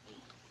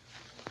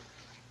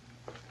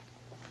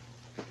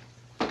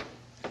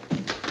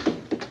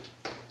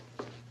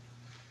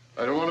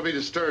 I don't want to be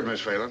disturbed,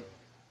 Miss Phelan.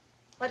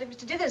 What if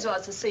Mr. Dithers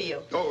wants to see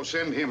you? Oh,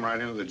 send him right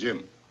into the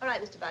gym. All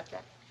right, Mr. Butler.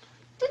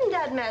 Didn't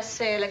that mass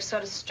say look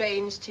sort of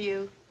strange to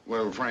you?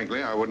 Well,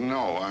 frankly, I wouldn't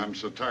know. I'm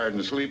so tired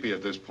and sleepy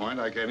at this point,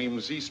 I can't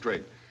even see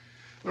straight.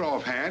 But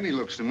offhand, he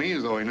looks to me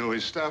as though he knew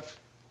his stuff.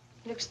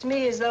 Looks to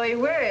me as though he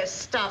were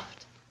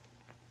stuffed.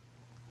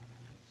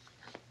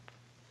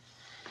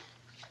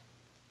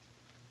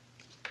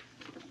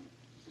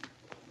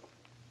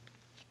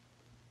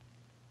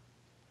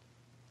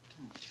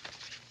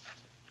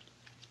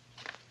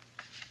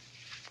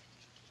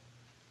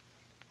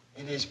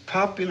 It is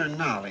popular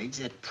knowledge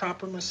that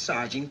proper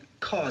massaging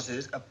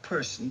causes a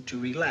person to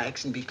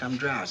relax and become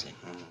drowsy.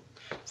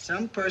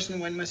 Some person,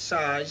 when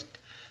massaged,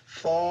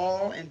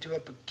 fall into a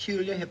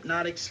peculiar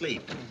hypnotic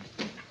sleep.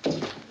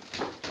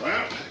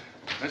 Well,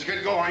 let's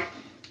get going.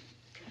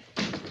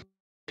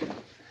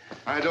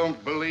 I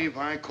don't believe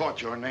I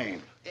caught your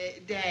name.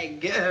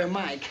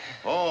 Mike.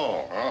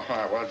 Oh,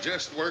 well,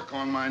 just work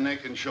on my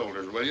neck and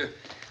shoulders, will you?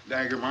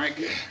 Dagger Mike.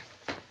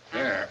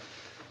 There.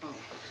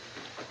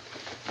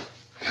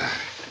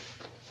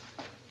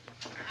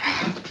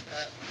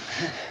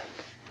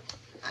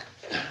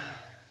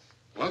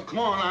 Well, come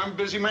on, I'm a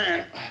busy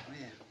man.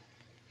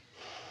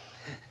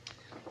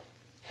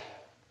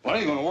 What, are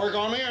you going to work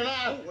on me or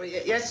not? Oh,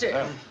 yes,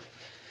 sir.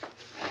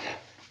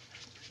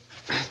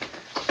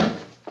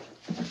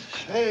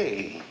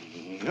 Hey,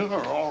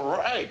 you're all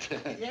right.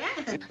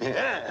 Yeah?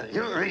 Yeah,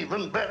 you're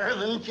even better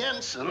than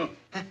Jensen.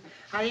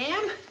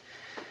 I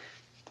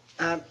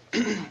am?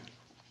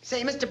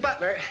 Say, Mr.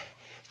 Butler,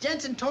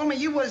 Jensen told me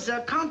you was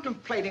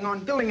contemplating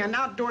on building an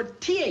outdoor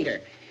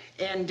theater.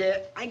 And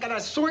I got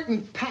a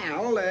certain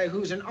pal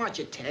who's an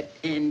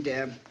architect, and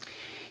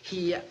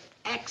he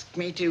asked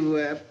me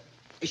to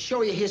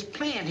show you his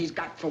plan he's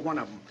got for one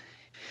of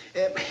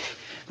them.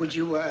 Would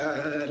you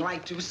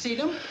like to see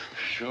them?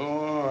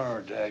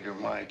 Sure, Dagger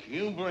Mike.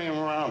 You bring him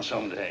around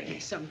someday.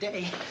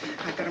 Someday.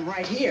 I got them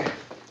right here.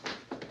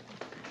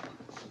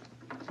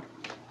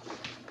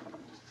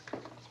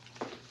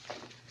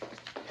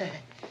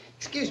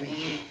 Excuse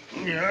me.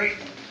 Yeah.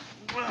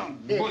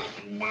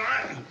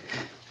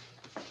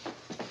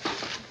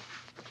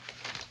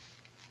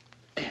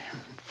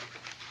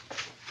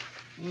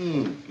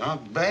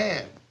 Not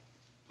bad.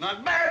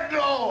 Not bad,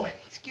 though.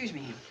 Excuse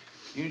me.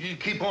 You just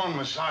keep on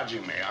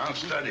massaging me. I'll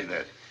study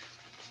that.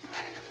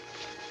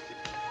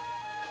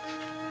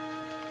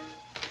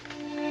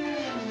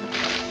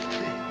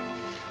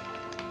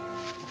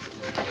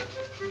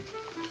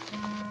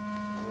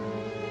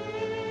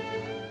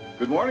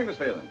 Good morning, Miss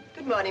Phelan.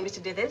 Good morning,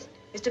 Mr. Dithers.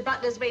 Mr.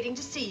 Butler's waiting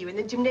to see you in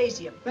the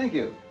gymnasium. Thank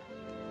you.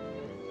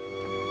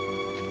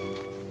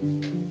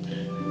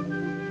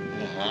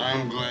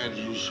 I'm glad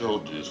you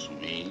showed this to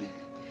me.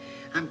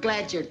 I'm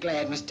glad you're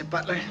glad, Mr.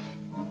 Butler.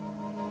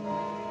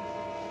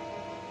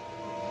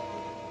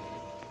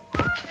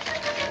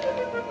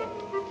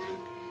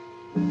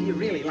 If you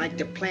really like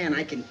the plan,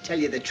 I can tell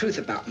you the truth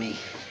about me.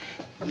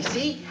 You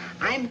see,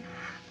 I'm...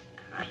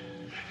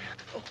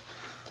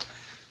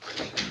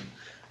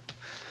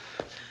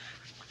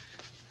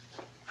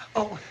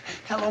 Oh,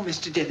 hello,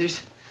 Mr.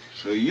 Dithers.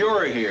 So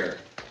you're here.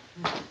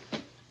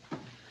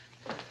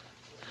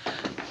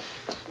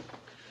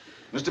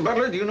 Mr.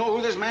 Butler, do you know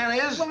who this man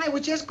is? Well, I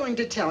was just going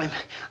to tell him.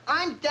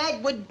 I'm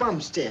Dagwood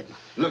Bumstead.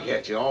 Look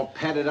at you, all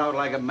padded out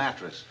like a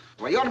mattress.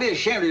 Well, you ought to be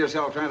ashamed of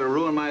yourself trying to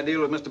ruin my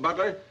deal with Mr.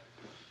 Butler.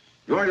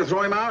 You want me to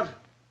throw him out?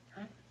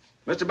 Huh?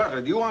 Mr.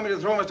 Butler, do you want me to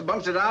throw Mr.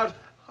 Bumstead out?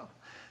 Oh.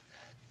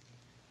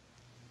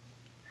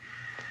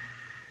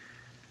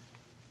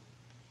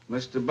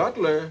 Mr.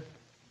 Butler?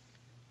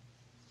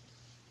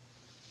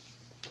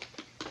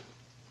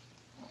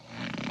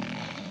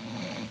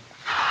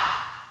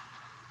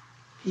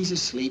 He's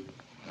asleep.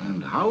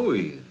 And how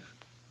he is.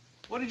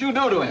 What did you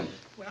do to him?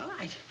 Well,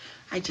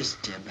 I just,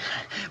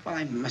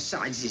 I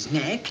massaged his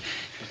neck.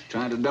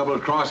 Trying to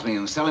double-cross me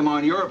and sell him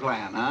on your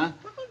plan, huh?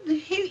 Well,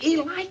 he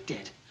liked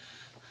it.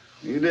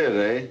 You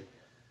did,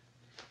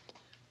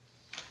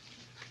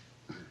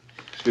 eh?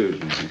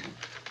 Excuse me.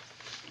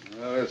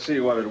 Well, let's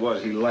see what it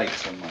was he liked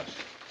so much.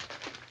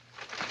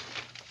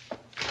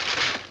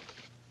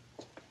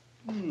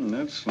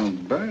 That's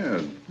not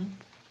bad.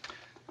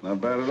 Not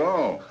bad at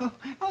all.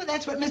 Oh,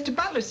 that's what Mr.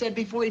 Butler said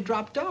before he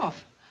dropped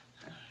off.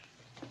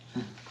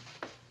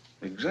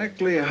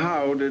 Exactly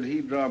how did he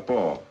drop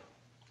off?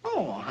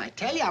 Oh, I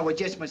tell you, I was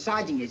just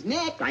massaging his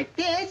neck like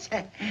this,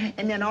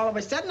 and then all of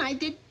a sudden I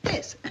did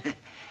this.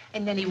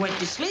 And then he went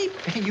to sleep.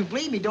 You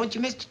believe me, don't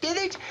you, Mr.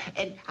 Dithers?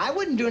 And I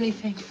wouldn't do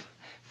anything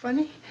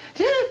funny.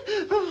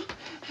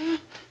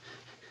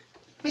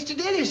 Mr.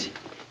 Dithers.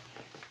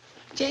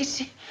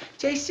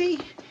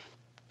 JC.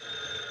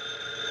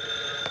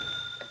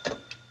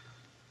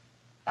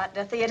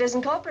 Butler Theaters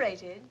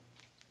Incorporated.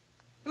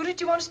 Who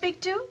did you want to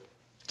speak to?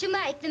 To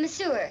Mike, the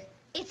masseur.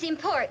 It's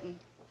important.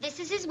 This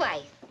is his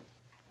wife.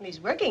 Well, he's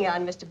working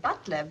on Mr.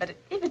 Butler, but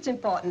if it's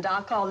important,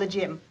 I'll call the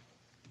gym.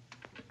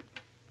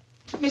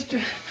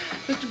 Mr.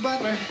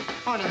 Butler.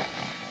 Oh,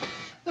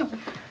 no.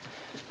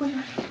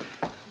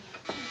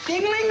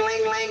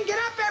 Ding-ling-ling-ling. Get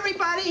up,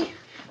 everybody.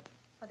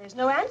 Well, there's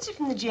no answer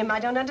from the gym. I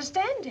don't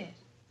understand it.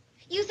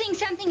 You think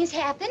something has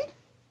happened?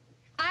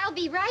 I'll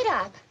be right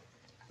up.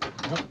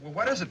 Well,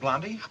 what is it,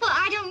 Blondie? Well,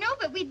 I don't know,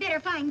 but we'd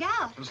better find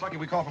out. It's lucky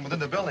we called from within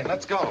the building.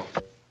 Let's go.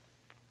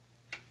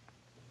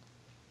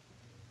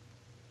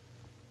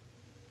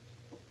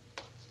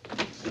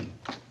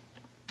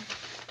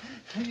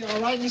 Are you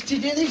all right, Mr.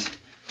 Dithers?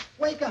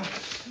 Wake up.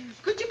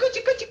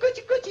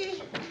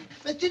 Coochie.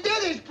 Mr.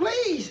 Dithers,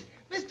 please.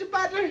 Mr.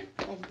 Butler.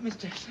 Oh,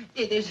 Mr.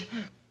 Dithers,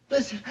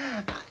 listen.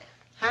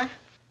 Huh?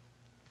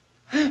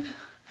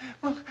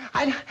 Well,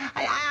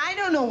 I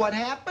don't know what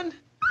happened.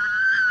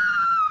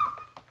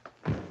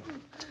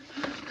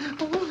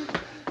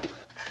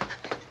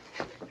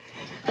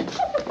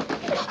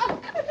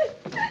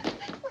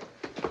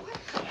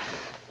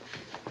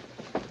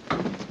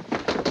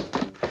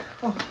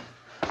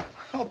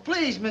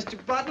 Please, Mr.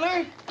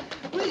 Butler.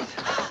 Please.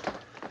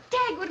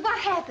 Dagwood, what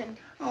happened?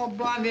 Oh,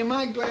 Blondie, am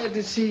I glad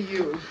to see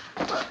you.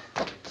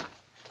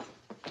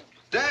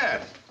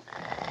 Dad!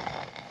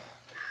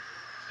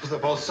 Well, they're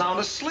both sound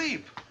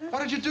asleep.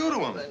 What did you do to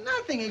them?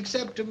 Nothing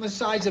except to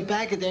massage the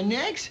back of their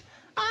necks.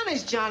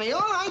 Honest, Johnny,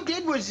 all I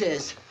did was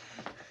this.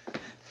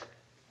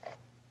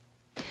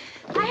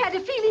 I had a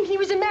feeling he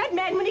was a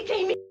madman when he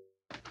came in.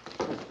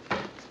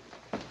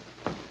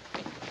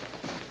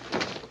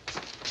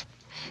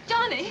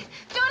 Johnny,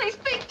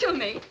 speak to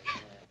me.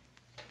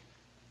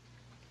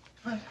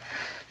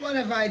 What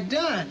have I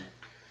done?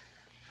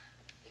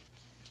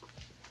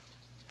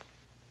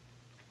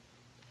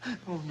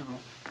 Oh, no.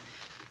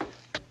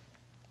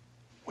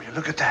 Will you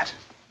look at that?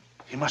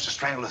 He must have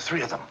strangled the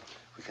three of them.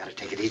 We gotta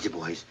take it easy,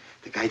 boys.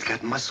 The guy's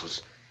got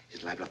muscles.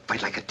 He's liable to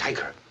fight like a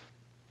tiger.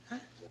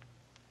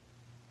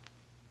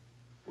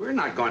 We're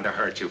not going to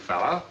hurt you,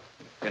 fella.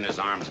 Pin his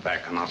arms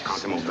back and I'll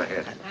conk him over the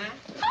head.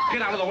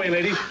 Get out of the way,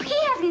 lady. He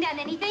hasn't done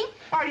anything.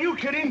 Are you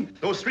kidding?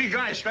 Those 3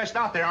 guys stretched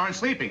out there aren't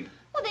sleeping.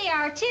 Well, they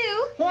are,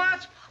 too.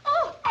 What?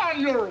 Oh.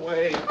 On your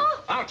way.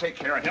 Oh. I'll take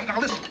care of him. Now,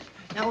 listen.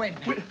 Now, wait.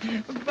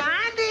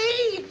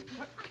 Blondie!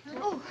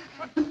 Oh,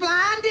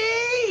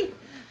 Blondie!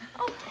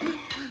 Oh.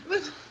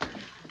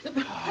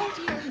 Oh,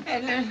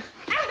 dear.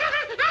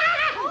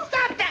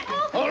 Stop that!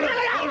 Hold it.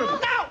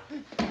 No!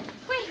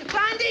 Wait.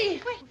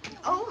 Blondie! Wait.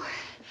 Oh.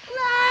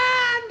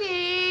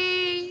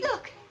 Blondie!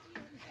 Look.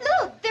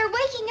 Look, they're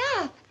waking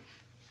up.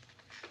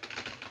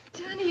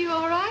 Johnny, you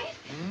all right?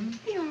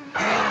 You're all right.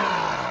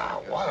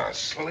 Ah, what a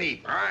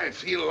sleep. I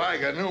feel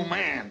like a new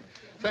man.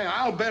 Say,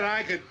 I'll bet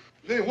I could...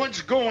 Hey,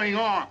 what's going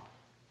on?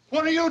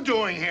 What are you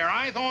doing here?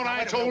 I thought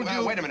I told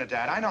you... Wait a minute,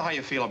 Dad. I know how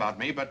you feel about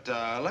me, but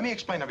let me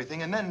explain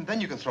everything, and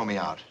then you can throw me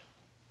out.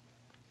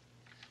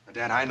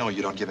 Dad, I know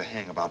you don't give a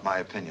hang about my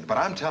opinion, but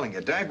I'm telling you,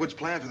 Dagwood's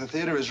plan for the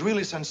theater is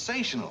really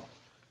sensational.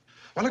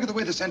 Well, look at the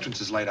way this entrance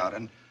is laid out,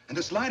 and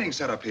this lighting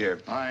set up here.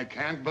 I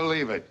can't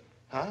believe it.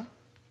 Huh?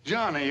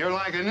 Johnny, you're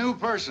like a new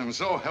person,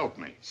 so help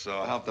me.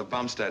 So help the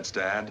Bumsteads,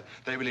 Dad.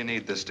 They really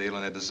need this deal,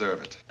 and they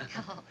deserve it.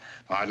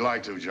 I'd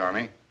like to,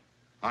 Johnny.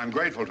 I'm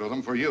grateful to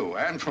them for you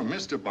and for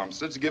Mr.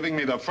 Bumstead's giving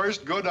me the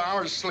first good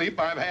hour's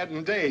sleep I've had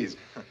in days.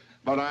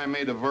 But I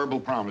made a verbal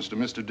promise to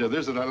Mr.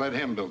 Dithers that I let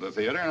him build the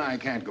theater, and I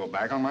can't go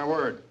back on my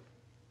word.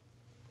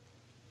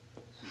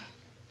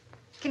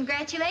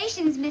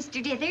 Congratulations,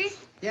 Mr. Dithers.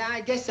 Yeah,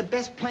 I guess the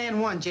best plan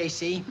won,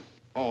 J.C.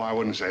 Oh, I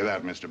wouldn't say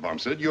that, Mr.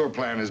 Bumstead. Your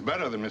plan is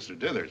better than Mr.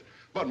 Dithers.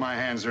 But my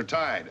hands are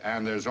tied,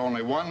 and there's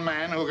only one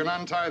man who can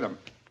untie them.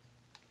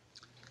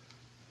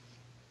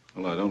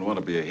 Well, I don't want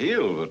to be a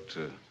heel, but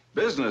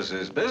business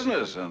is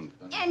business, and...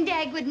 And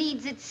Dagwood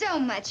needs it so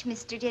much,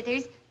 Mr.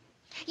 Dithers.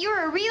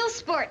 You're a real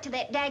sport to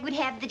let Dagwood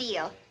have the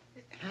deal.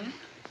 Huh?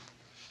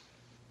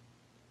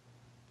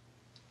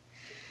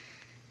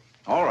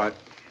 All right.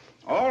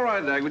 All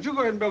right, Dagwood, you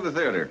go ahead and build the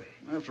theater.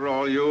 After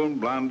all, you and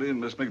Blondie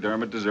and Miss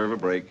McDermott deserve a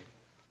break.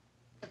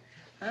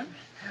 Huh?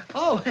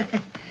 Oh.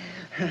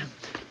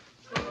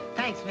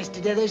 Thanks,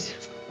 Mr. Dithers.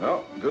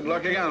 Well, good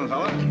luck again,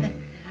 fella.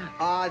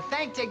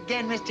 Thanks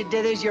again, Mr.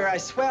 Dithers. You're a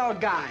swell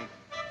guy.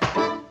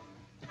 And,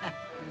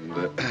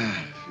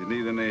 if you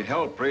need any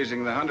help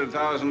raising the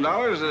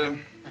 $100,000,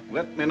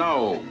 let me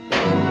know.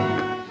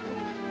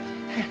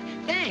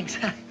 Thanks.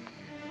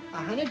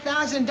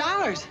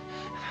 $100,000?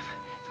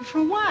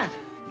 For what?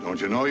 Don't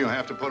you know you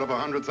have to put up a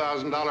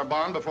 $100,000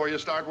 bond before you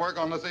start work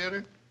on the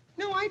theater?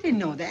 No, I didn't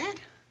know that.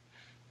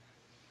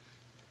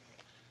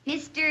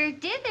 Mr.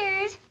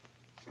 Dithers.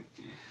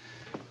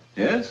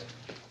 Yes?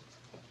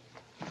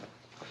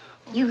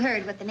 You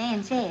heard what the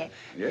man said.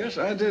 Yes,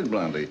 I did,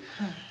 Blondie.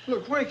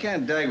 Look, why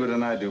can't Dagwood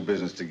and I do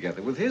business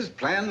together? With his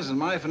plans and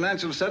my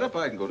financial setup,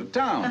 I can go to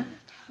town.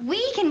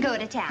 We can go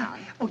to town.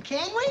 Oh,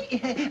 can we?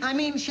 I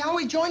mean, shall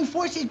we join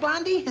forces,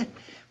 Blondie?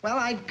 Well,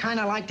 I'd kind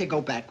of like to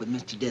go back with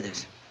Mr.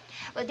 Dithers.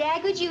 Well,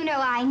 Dagwood, you know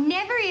I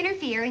never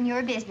interfere in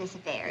your business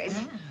affairs.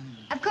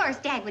 Of course,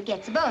 Dagwood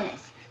gets a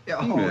bonus.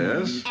 Oh.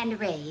 Yes. And a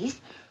raise.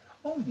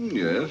 Oh.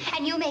 Yes.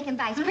 And you'll make him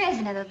vice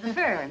president of the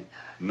firm.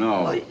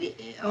 No.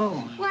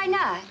 Oh. Why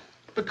not?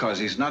 Because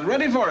he's not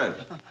ready for it.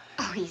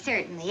 Oh, he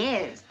certainly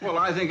is. Well,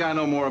 I think I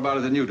know more about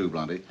it than you do,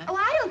 Blondie. Oh,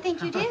 I don't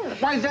think you do.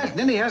 Why, that?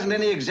 Then he hasn't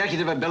any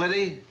executive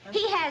ability.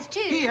 He has,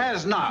 too. He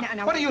has not.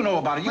 No. What do you know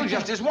about it? You're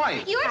just his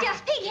wife. You're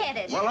just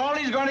pig-headed. Well, all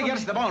he's going to get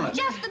is the bonus.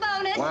 Just the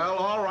bonus. Well,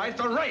 all right,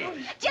 the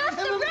raise. Just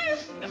the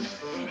roof.